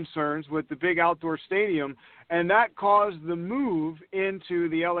security concerns with the big outdoor stadium, and that caused the move into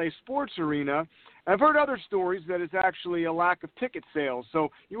the LA Sports Arena. I've heard other stories that it's actually a lack of ticket sales.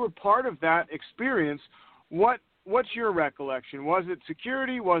 So you were part of that experience. What's your recollection? Was it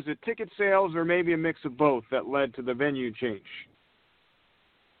security, was it ticket sales, or maybe a mix of both that led to the venue change?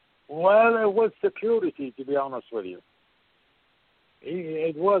 Well, it was security, to be honest with you.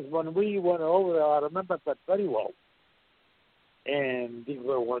 It was when we went over there, I remember that very well. And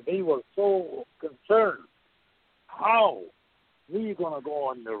they were so concerned how we going to go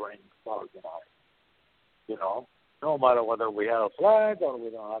on the ring, Sergeant. You know, no matter whether we had a flag or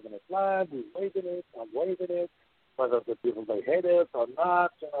we don't have any flag, we waving it, I'm waving it. Whether the people, they hate it or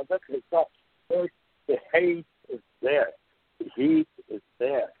not, that kind of stuff. The hate is there. The heat is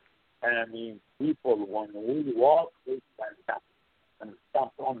there. And people, when we walk, they stand up and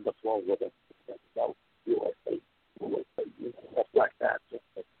stomp on the floor with it. So, USA, stuff like that.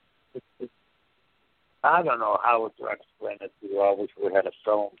 I don't know how to explain it to you. I wish we had a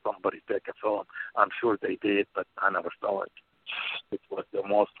film, somebody take a film. I'm sure they did, but I never saw it. It was the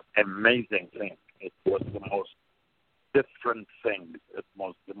most amazing thing. It was the most different thing. It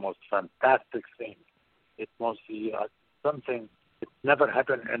was the most fantastic thing. It was something that never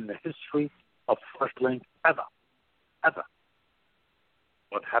happened in the history of wrestling ever.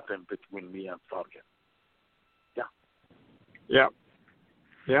 What happened between me and Sergeant. Yeah.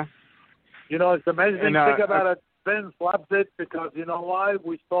 You know, it's amazing thing about it. Vince loves it because you know why?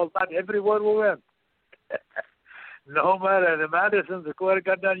 We sold out everywhere we went. No matter the Madison Square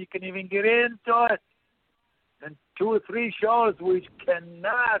Garden, you can even get into it. And 2 or 3 shows we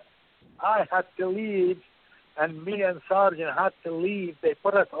cannot. I had to leave, and me and Sergeant had to leave. They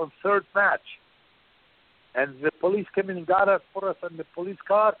put us on 3rd match. And the police came in and got us, put us in the police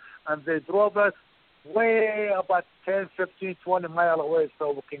car, and they drove us way about 10, 15, 20 miles away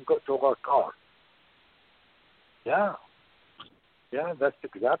so we can go to our car. Yeah, that's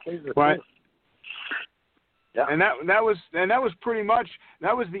exactly the thing. Yeah. And that was pretty much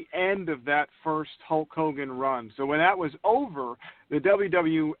the end of that first Hulk Hogan run. So when that was over, the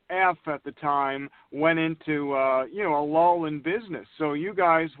WWF at the time went into a lull in business. So you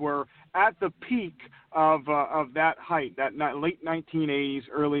guys were at the peak of that height, that late 1980s,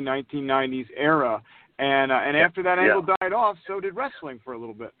 early 1990s era, and after that angle died off, so did wrestling for a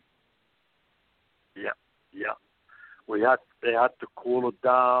little bit. Yeah. They had to cool it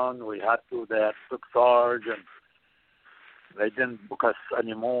down. They took charge, and they didn't book us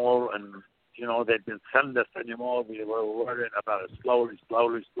anymore. And they didn't send us anymore. We were worrying about it slowly.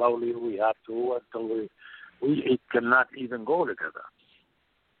 We had to until it cannot even go together.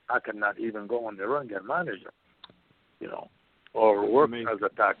 I cannot even go on the run get manager, or work as a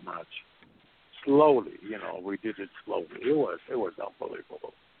tag match. Slowly, we did it slowly. It was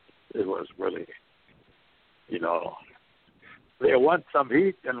unbelievable. It was really, they want some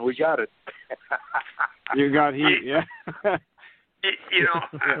heat, and we got it. You got heat, yeah.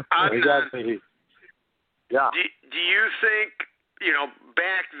 We got the heat. Yeah. Do you think,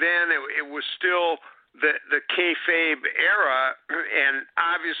 back then it was still the kayfabe era, and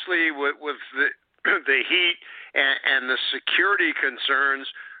obviously with the heat and the security concerns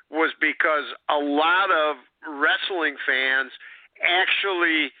was because a lot of wrestling fans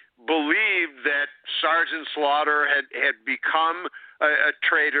actually believed that Sergeant Slaughter had become a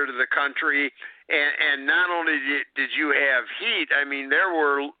traitor to the country, and not only did you have heat,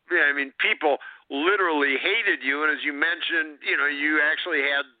 people literally hated you, and as you mentioned, you actually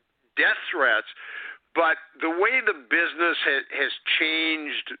had death threats. But the way the business has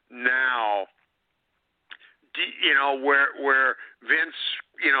changed now, where Vince,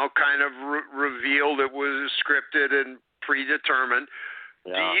 kind of revealed it was scripted and predetermined.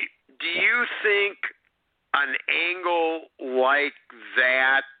 Yeah. Do you think an angle like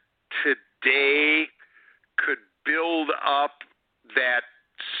that today could build up that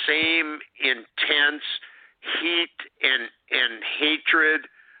same intense heat and hatred,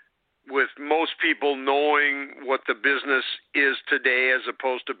 with most people knowing what the business is today as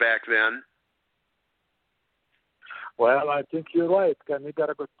opposed to back then? Well, I think you're right, and you got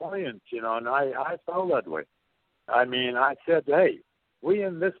a good point, and I felt that way. I said, hey, we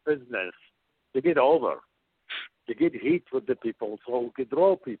in this business to get over, to get heat with the people, so we could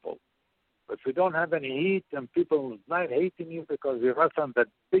draw people. But if we don't have any heat and people not hating you because you're wrestling that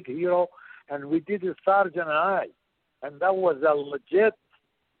big hero, and we did it, Sergeant and I, and that was a legit,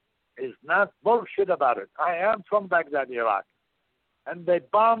 is not bullshit about it. I am from Baghdad, Iraq. And they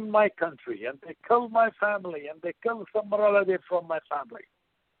bombed my country, and they killed my family, and they killed some relative from my family.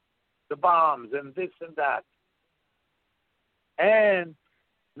 The bombs and this and that. And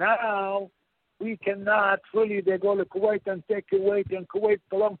now we cannot fully, they go to Kuwait and take Kuwait, and Kuwait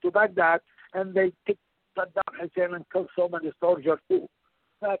belongs to Baghdad, and they take Saddam Hussein and kill so many soldiers too.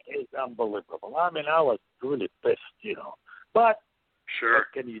 That is unbelievable. I was really pissed, But sure.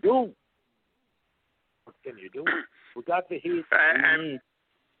 What can you do? We got the heat.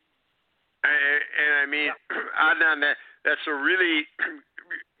 Adnan, that's a really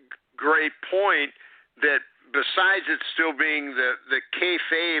great point, that besides it still being the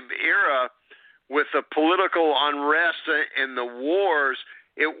kayfabe era with the political unrest and the wars,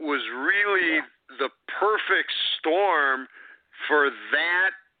 it was really the perfect storm for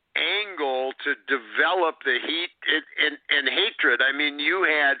that angle to develop the heat and hatred. You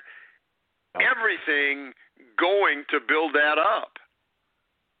had everything going to build that up.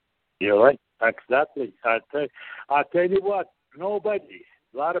 You're right. Exactly. I tell you what, nobody,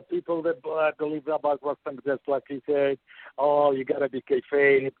 a lot of people that believe about wrestling, just like you said, oh, you got to be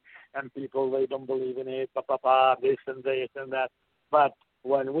kayfabe, and people, they don't believe in it, this and that. But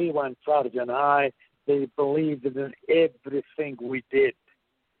when we went, Sergeant and I, they believed in everything we did.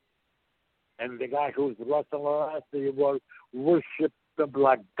 And the guy who's wrestling us, they will worship them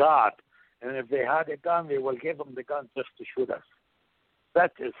like God. And if they had a gun, they will give them the gun just to shoot us.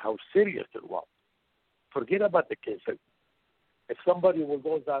 That is how serious it was. Forget about the cases. If somebody will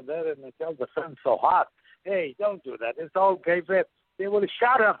go down there and they tell the sun's so hot, hey, don't do that. It's all gay vets. They will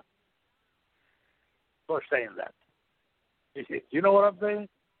shoot him for saying that. You know what I'm saying?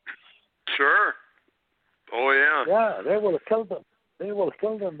 Sure. Oh, yeah. Yeah, they will kill them. They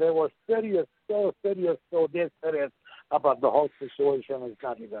were serious, so serious, so dead serious about the whole situation. It's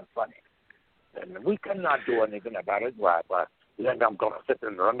not even funny. And we cannot do anything about it. Well, then I'm going to sit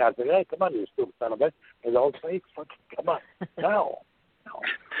in the ring and say, hey, come on, you stupid son of a bitch. And the whole thing, come on. No.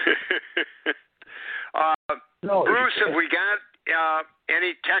 Bruce, have we got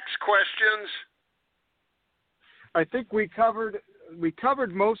any text questions? I think we covered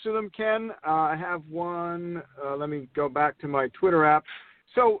most of them, Ken. I have one. Let me go back to my Twitter app.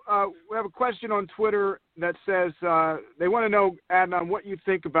 So we have a question on Twitter that says they want to know, Adnan, what you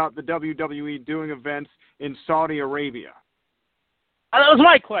think about the WWE doing events in Saudi Arabia. That was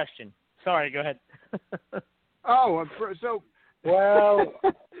my question. Sorry, go ahead. Well,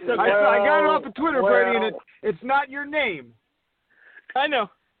 I got it off of Twitter, Brady, and it's not your name. I know.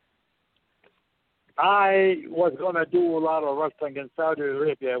 I was going to do a lot of wrestling in Saudi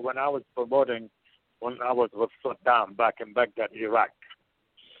Arabia when I was when I was with Saddam back in Baghdad, Iraq.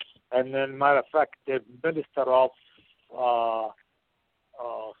 And then, matter of fact, the Minister of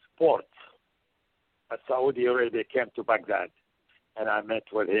Sports at Saudi Arabia came to Baghdad. And I met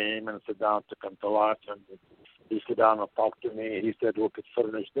with him and sat down to come to lunch. And he sat down and talked to me. He said, we could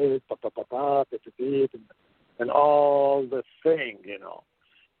furnish this, and all the thing,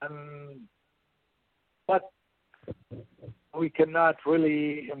 But we cannot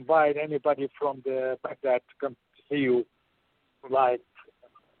really invite anybody from the Baghdad to come to see you, like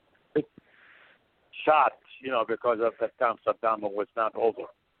big shot, because of that time Saddam was not over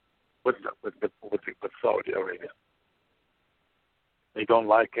with Saudi Arabia. They don't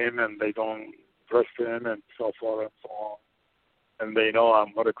like him and they don't trust him and so forth and so on. And they know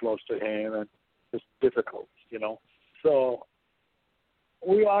I'm very close to him and it's difficult, So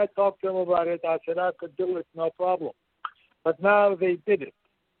I talked to them about it. I said I could do it, no problem. But now they did it.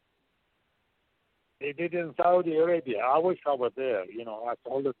 They did it in Saudi Arabia. I wish I was there. That's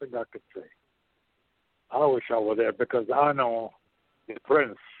all the thing I could say. I wish I were there because I know the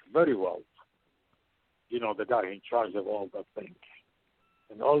prince very well. The guy in charge of all that thing.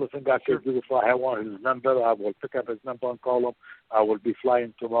 And all the thing I could do, if I want his number, I will pick up his number and call him. I will be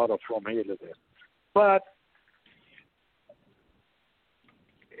flying tomorrow from here to there. But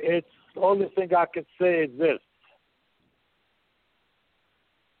it's the only thing I could say is this.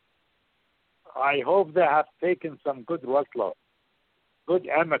 I hope they have taken some good wrestlers, good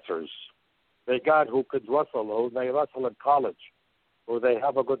amateurs they got who could wrestle, who they wrestle in college, who they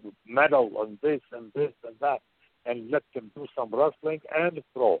have a good medal on this and this and that, and let them do some wrestling and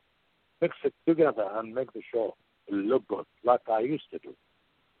throw. Mix it together and make the show look good, like I used to do.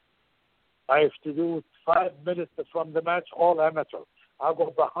 I used to do 5 minutes from the match, all amateur. I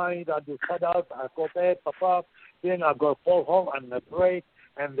go behind, I do cut-out, I go there, pop-up, then I go full home and a break,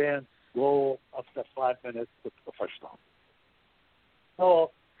 and then go after 5 minutes to professional.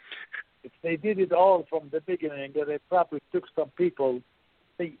 So if they did it all from the beginning, they probably took some people,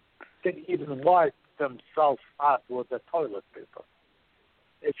 they can even wipe themselves out with the toilet paper.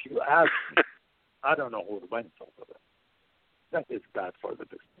 If you ask me, I don't know who went over there. That is bad for the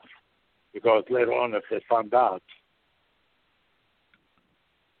business. Because later on, if they found out,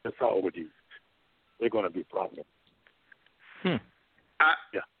 that's how it would use. They're going to be problems. Yeah.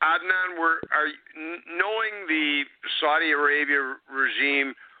 Adnan, knowing the Saudi Arabia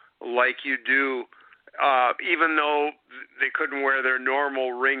regime like you do, even though they couldn't wear their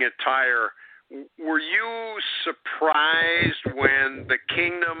normal ring attire, were you surprised when the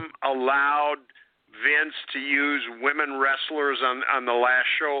kingdom allowed Vince to use women wrestlers on the last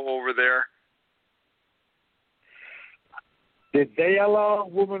show over there? Did they allow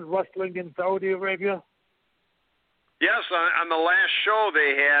women wrestling in Saudi Arabia? Yes, on the last show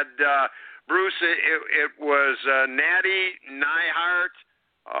they had Bruce. It was Natty Neihart,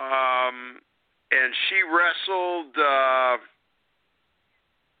 and she wrestled.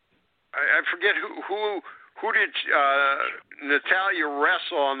 I forget who did Natalia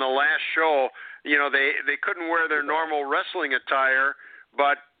wrestle on the last show. They couldn't wear their normal wrestling attire,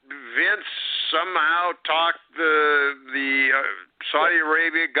 but Vince somehow talked the Saudi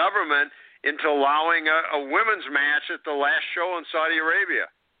Arabia government into allowing a women's match at the last show in Saudi Arabia.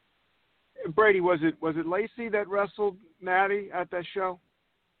 Brady, was it Lacey that wrestled Natty at that show?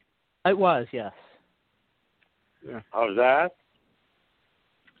 It was, yes. Yeah. How's that?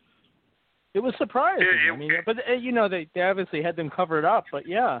 It was surprising. But they obviously had them covered up. But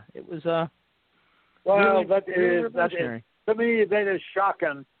yeah, it was. Well, really, that really is to me that is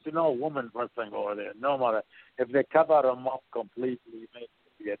shocking to know women wrestling over there. No matter if they cover them up completely, maybe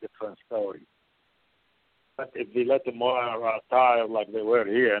it'd be a different story. But if they let them wear attire like they were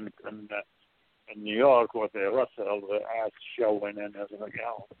here in New York, where they wrestle, the ass showing and everything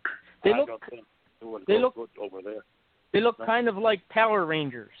else, I don't think it would go good over there. They look kind of like Power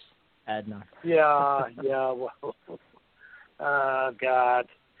Rangers, Adnan. Yeah. Well, oh, God.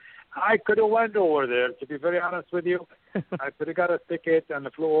 I could have went over there, to be very honest with you. I could have got a ticket and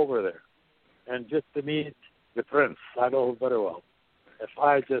flew over there. And just to meet the prince, I know him very well. If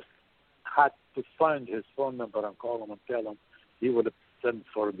I just had to find his phone number and call him and tell him, he would have sent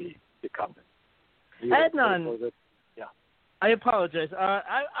for me to come in. Adnan, yeah. I apologize.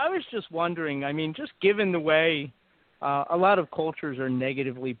 I was just wondering, just given the way a lot of cultures are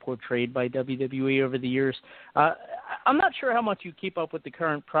negatively portrayed by WWE over the years, I'm not sure how much you keep up with the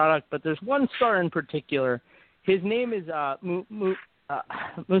current product, but there's one star in particular. His name is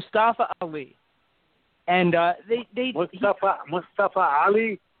Mustafa Ali. And Mustafa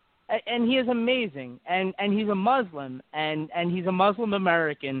Ali? and he is amazing, and he's a Muslim, and he's a Muslim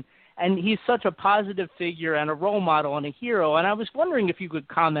American, and he's such a positive figure and a role model and a hero. And I was wondering if you could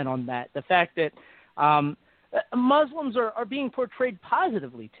comment on that, the fact that Muslims are being portrayed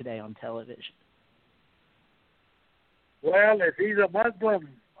positively today on television. Well, if he's a Muslim,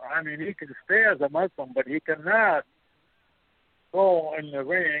 I mean, he can stay as a Muslim, but he cannot go in the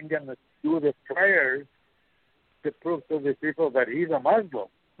ring and do the prayers to prove to the people that he's a Muslim.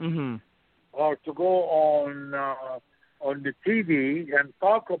 Mm-hmm. Or to go on the TV and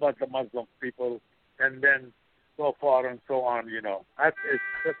talk about the Muslim people and then so far and so on, That is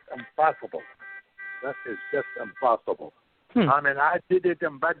just impossible. That is just impossible. I mean, I did it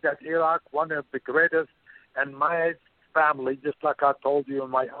in Baghdad, Iraq, one of the greatest, and my family, just like I told you,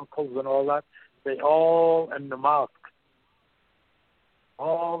 and my uncles and all that, they all in the mosque.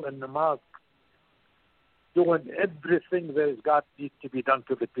 All in the mosque. Doing everything that has got to be done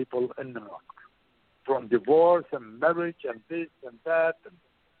to the people in the mosque. From divorce and marriage and this and that and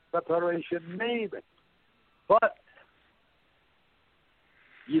separation, name it. But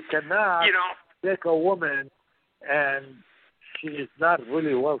you cannot take a woman and she is not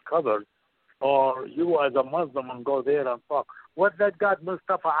really well covered, or you as a Muslim and go there and talk. What that guy,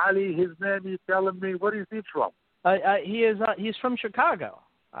 Mustafa Ali, his name, he's telling me, where is he from? He's from Chicago,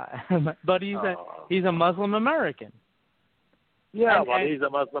 but he's a Muslim American. Yeah, he's a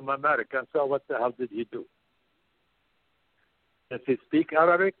Muslim American, so what the hell did he do? Does he speak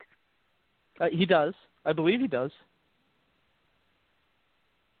Arabic? He does. I believe he does.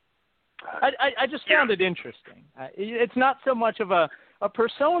 I just found it interesting. It's not so much of a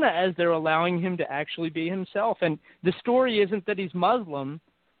persona as they're allowing him to actually be himself. And the story isn't that he's Muslim.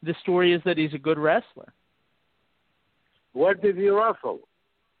 The story is that he's a good wrestler. Where did he wrestle?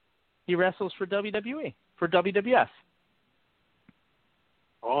 He wrestles for WWE, for WWF.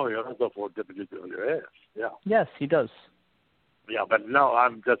 Oh, he wrestles for WWF, yeah. Yes, he does. Yeah, but no,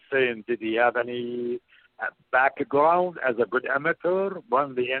 I'm just saying, did he have any background as a good amateur,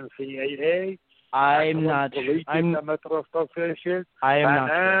 won the NCAA? I'm not sure. Amateur Association? I am not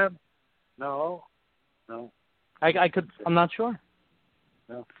sure. No. I'm not sure.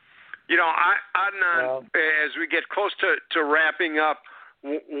 No. Adnan, as we get close to wrapping up,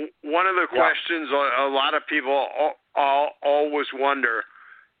 one of the questions a lot of people always wonder,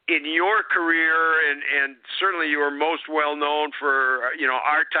 in your career, and certainly you were most well known for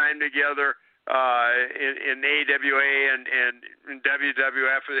our time together in AWA and in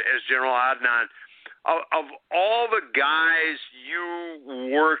WWF as General Adnan. Of all the guys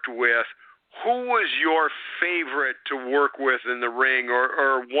you worked with, who was your favorite to work with in the ring,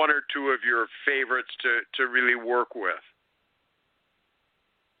 or one or two of your favorites to really work with?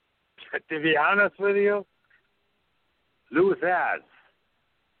 To be honest with you, Lou Thesz.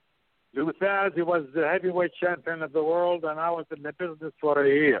 Lou Thesz, he was the heavyweight champion of the world, and I was in the business for a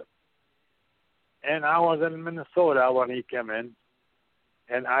year. And I was in Minnesota when he came in,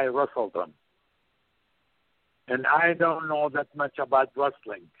 and I wrestled him. And I don't know that much about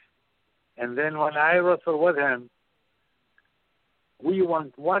wrestling. And then when I wrestled with him, we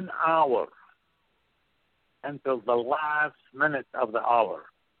went 1 hour until the last minute of the hour.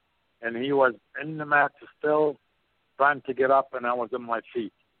 And he was in the mat still trying to get up, and I was on my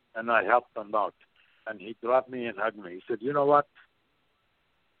feet. And I helped him out. And he grabbed me and hugged me. He said, you know what?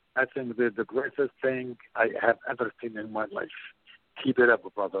 I think the greatest thing I have ever seen in my life. Keep it up,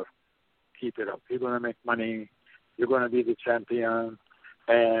 brother. Keep it up. You're going to make money. You're going to be the champion.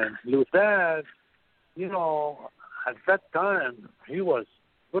 And Lou Thesz, at that time, he was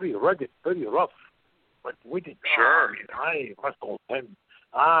pretty rugged, pretty rough. But we did. Sure. I wrestled him.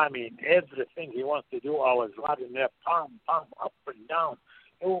 I mean, everything he wants to do, I was riding there, palm, up and down.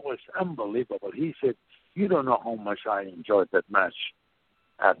 It was unbelievable. He said, you don't know how much I enjoyed that match,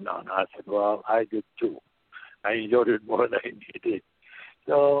 Adnan. I said, well, I did too. I enjoyed it more than he did.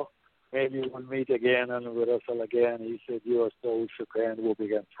 So maybe we'll meet again and we'll wrestle again. He said, you are so shook hand, we'll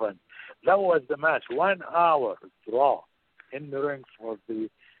become friends. That was the match. 1 hour draw in the ring for the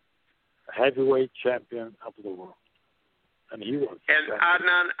heavyweight champion of the world. And he was. And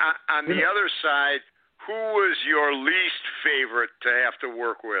Adnan, on the other side, who was your least favorite to have to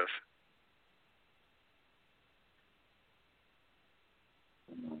work with?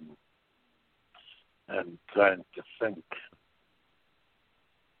 I'm trying to think.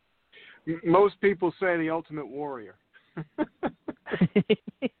 Most people say the Ultimate Warrior.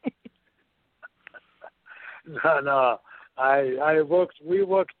 No. We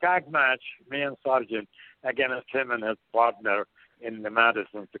worked tag match, me and Sergeant, against him and his partner in the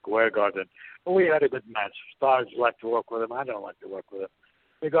Madison Square Garden. We had a good match. Sarge liked to work with him. I don't like to work with him.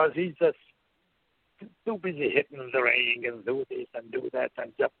 because he's just too busy hitting the ring and do this and do that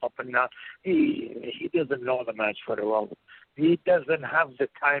and jump up and down. He doesn't know the match very well. He doesn't have the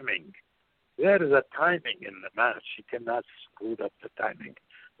timing. There is a timing in the match. You cannot screw up the timing.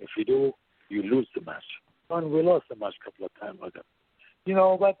 If you do, you lose the match. And we lost the match a couple of times with him. You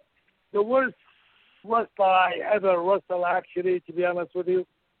know, but the worst wrestler I ever wrestled, actually, to be honest with you,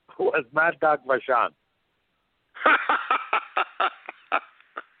 was Mad Dog Vachon.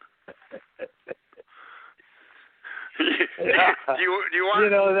 Yeah. Do you want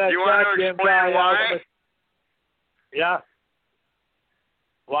to explain why? Yeah.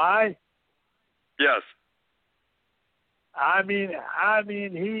 Why? Yes. I mean,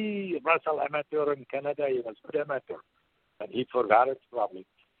 he wrestled amateur in Canada. He was good amateur, and he forgot it probably.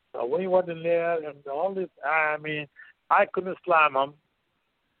 So when he wasn't there, and all this, I mean, I couldn't slam him.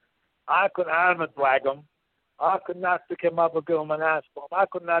 I couldn't arm and drag him. I could not pick him up and give him an ass bump. I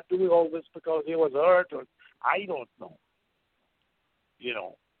could not do all this because he was hurt, or I don't know. You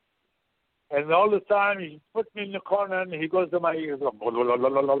know. And all the time, he put me in the corner, and he goes to my ear. He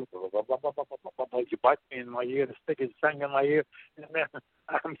bites me in my ear, and stick his tongue in my ear, and then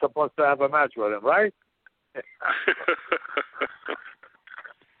I'm supposed to have a match with him, right?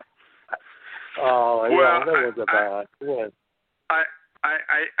 Oh, yeah, well, that was a bad.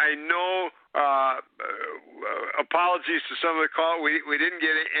 I know. Apologies to some of the call. We didn't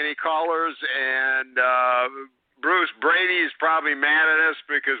get any callers, and Bruce Brady is probably mad at us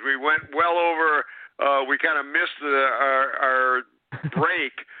because we went well over. We kind of missed our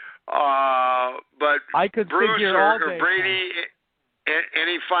break. But I could Bruce figure all day. or Brady,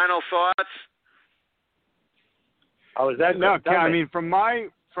 any final thoughts? Oh, is that no? I mean, from my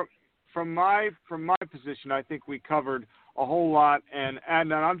position, I think we covered a whole lot. And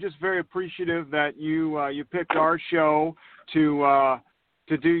Adnan, I'm just very appreciative that you picked our show to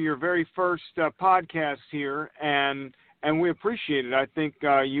do your very first podcast here, and we appreciate it. I think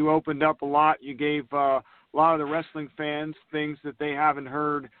you opened up a lot. You gave a lot of the wrestling fans things that they haven't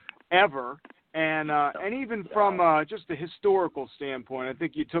heard ever, and even from just a historical standpoint, I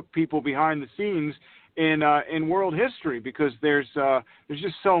think you took people behind the scenes in world history, because there's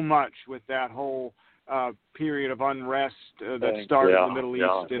just so much with that whole period of unrest that started in the Middle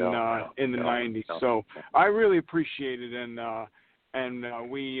East in the 90s. So I really appreciate it, and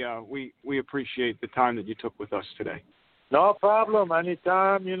we appreciate the time that you took with us today. No problem.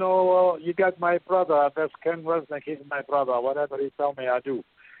 Anytime. You know, you got my brother. That's Ken Resnick. He's my brother. Whatever he tell me, I do.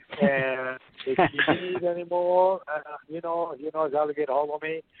 And if you need any more, you know, he knows how to get hold of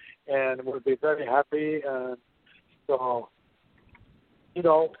me, and we'll be very happy. And so, you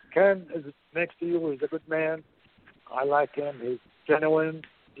know, Ken is next to you. He's a good man. I like him. He's genuine.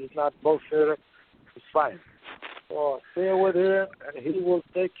 He's not bullshit. He's fine. So stay with him, and he will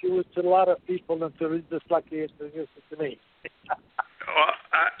take you to a lot of people until he's just like he introduced it to me. Well,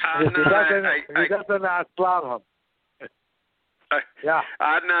 he doesn't slam him. Yeah.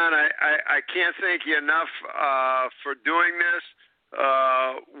 Adnan, I can't thank you enough for doing this.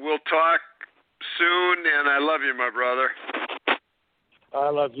 We'll talk soon, and I love you, my brother. I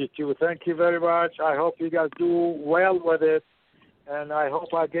love you too. Thank you very much. I hope you guys do well with it, and I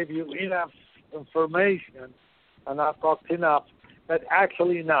hope I gave you enough information and I've talked enough. But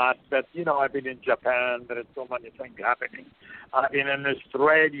actually not. But, you know, I've been in Japan. There are so many things happening. I've been in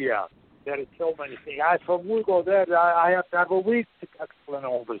Australia. There are so many things. From we go there, I have to have a week to explain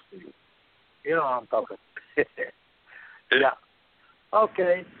all this to you. You know what I'm talking. Yeah.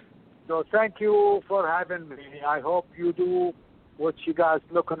 Okay. So thank you for having me. I hope you do what you guys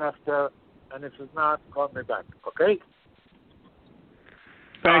looking after. And if it's not, call me back. Okay?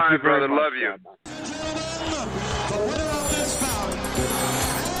 Thank you, brother. Much. Love you. The winner of this bout,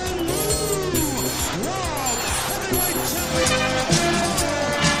 and new world heavyweight champion.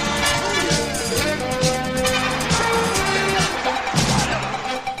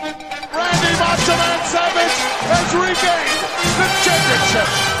 Randy Macho Man Savage has regained the championship.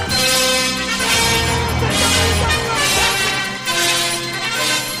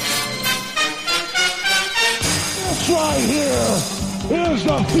 This right here is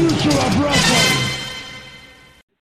the future of wrestling.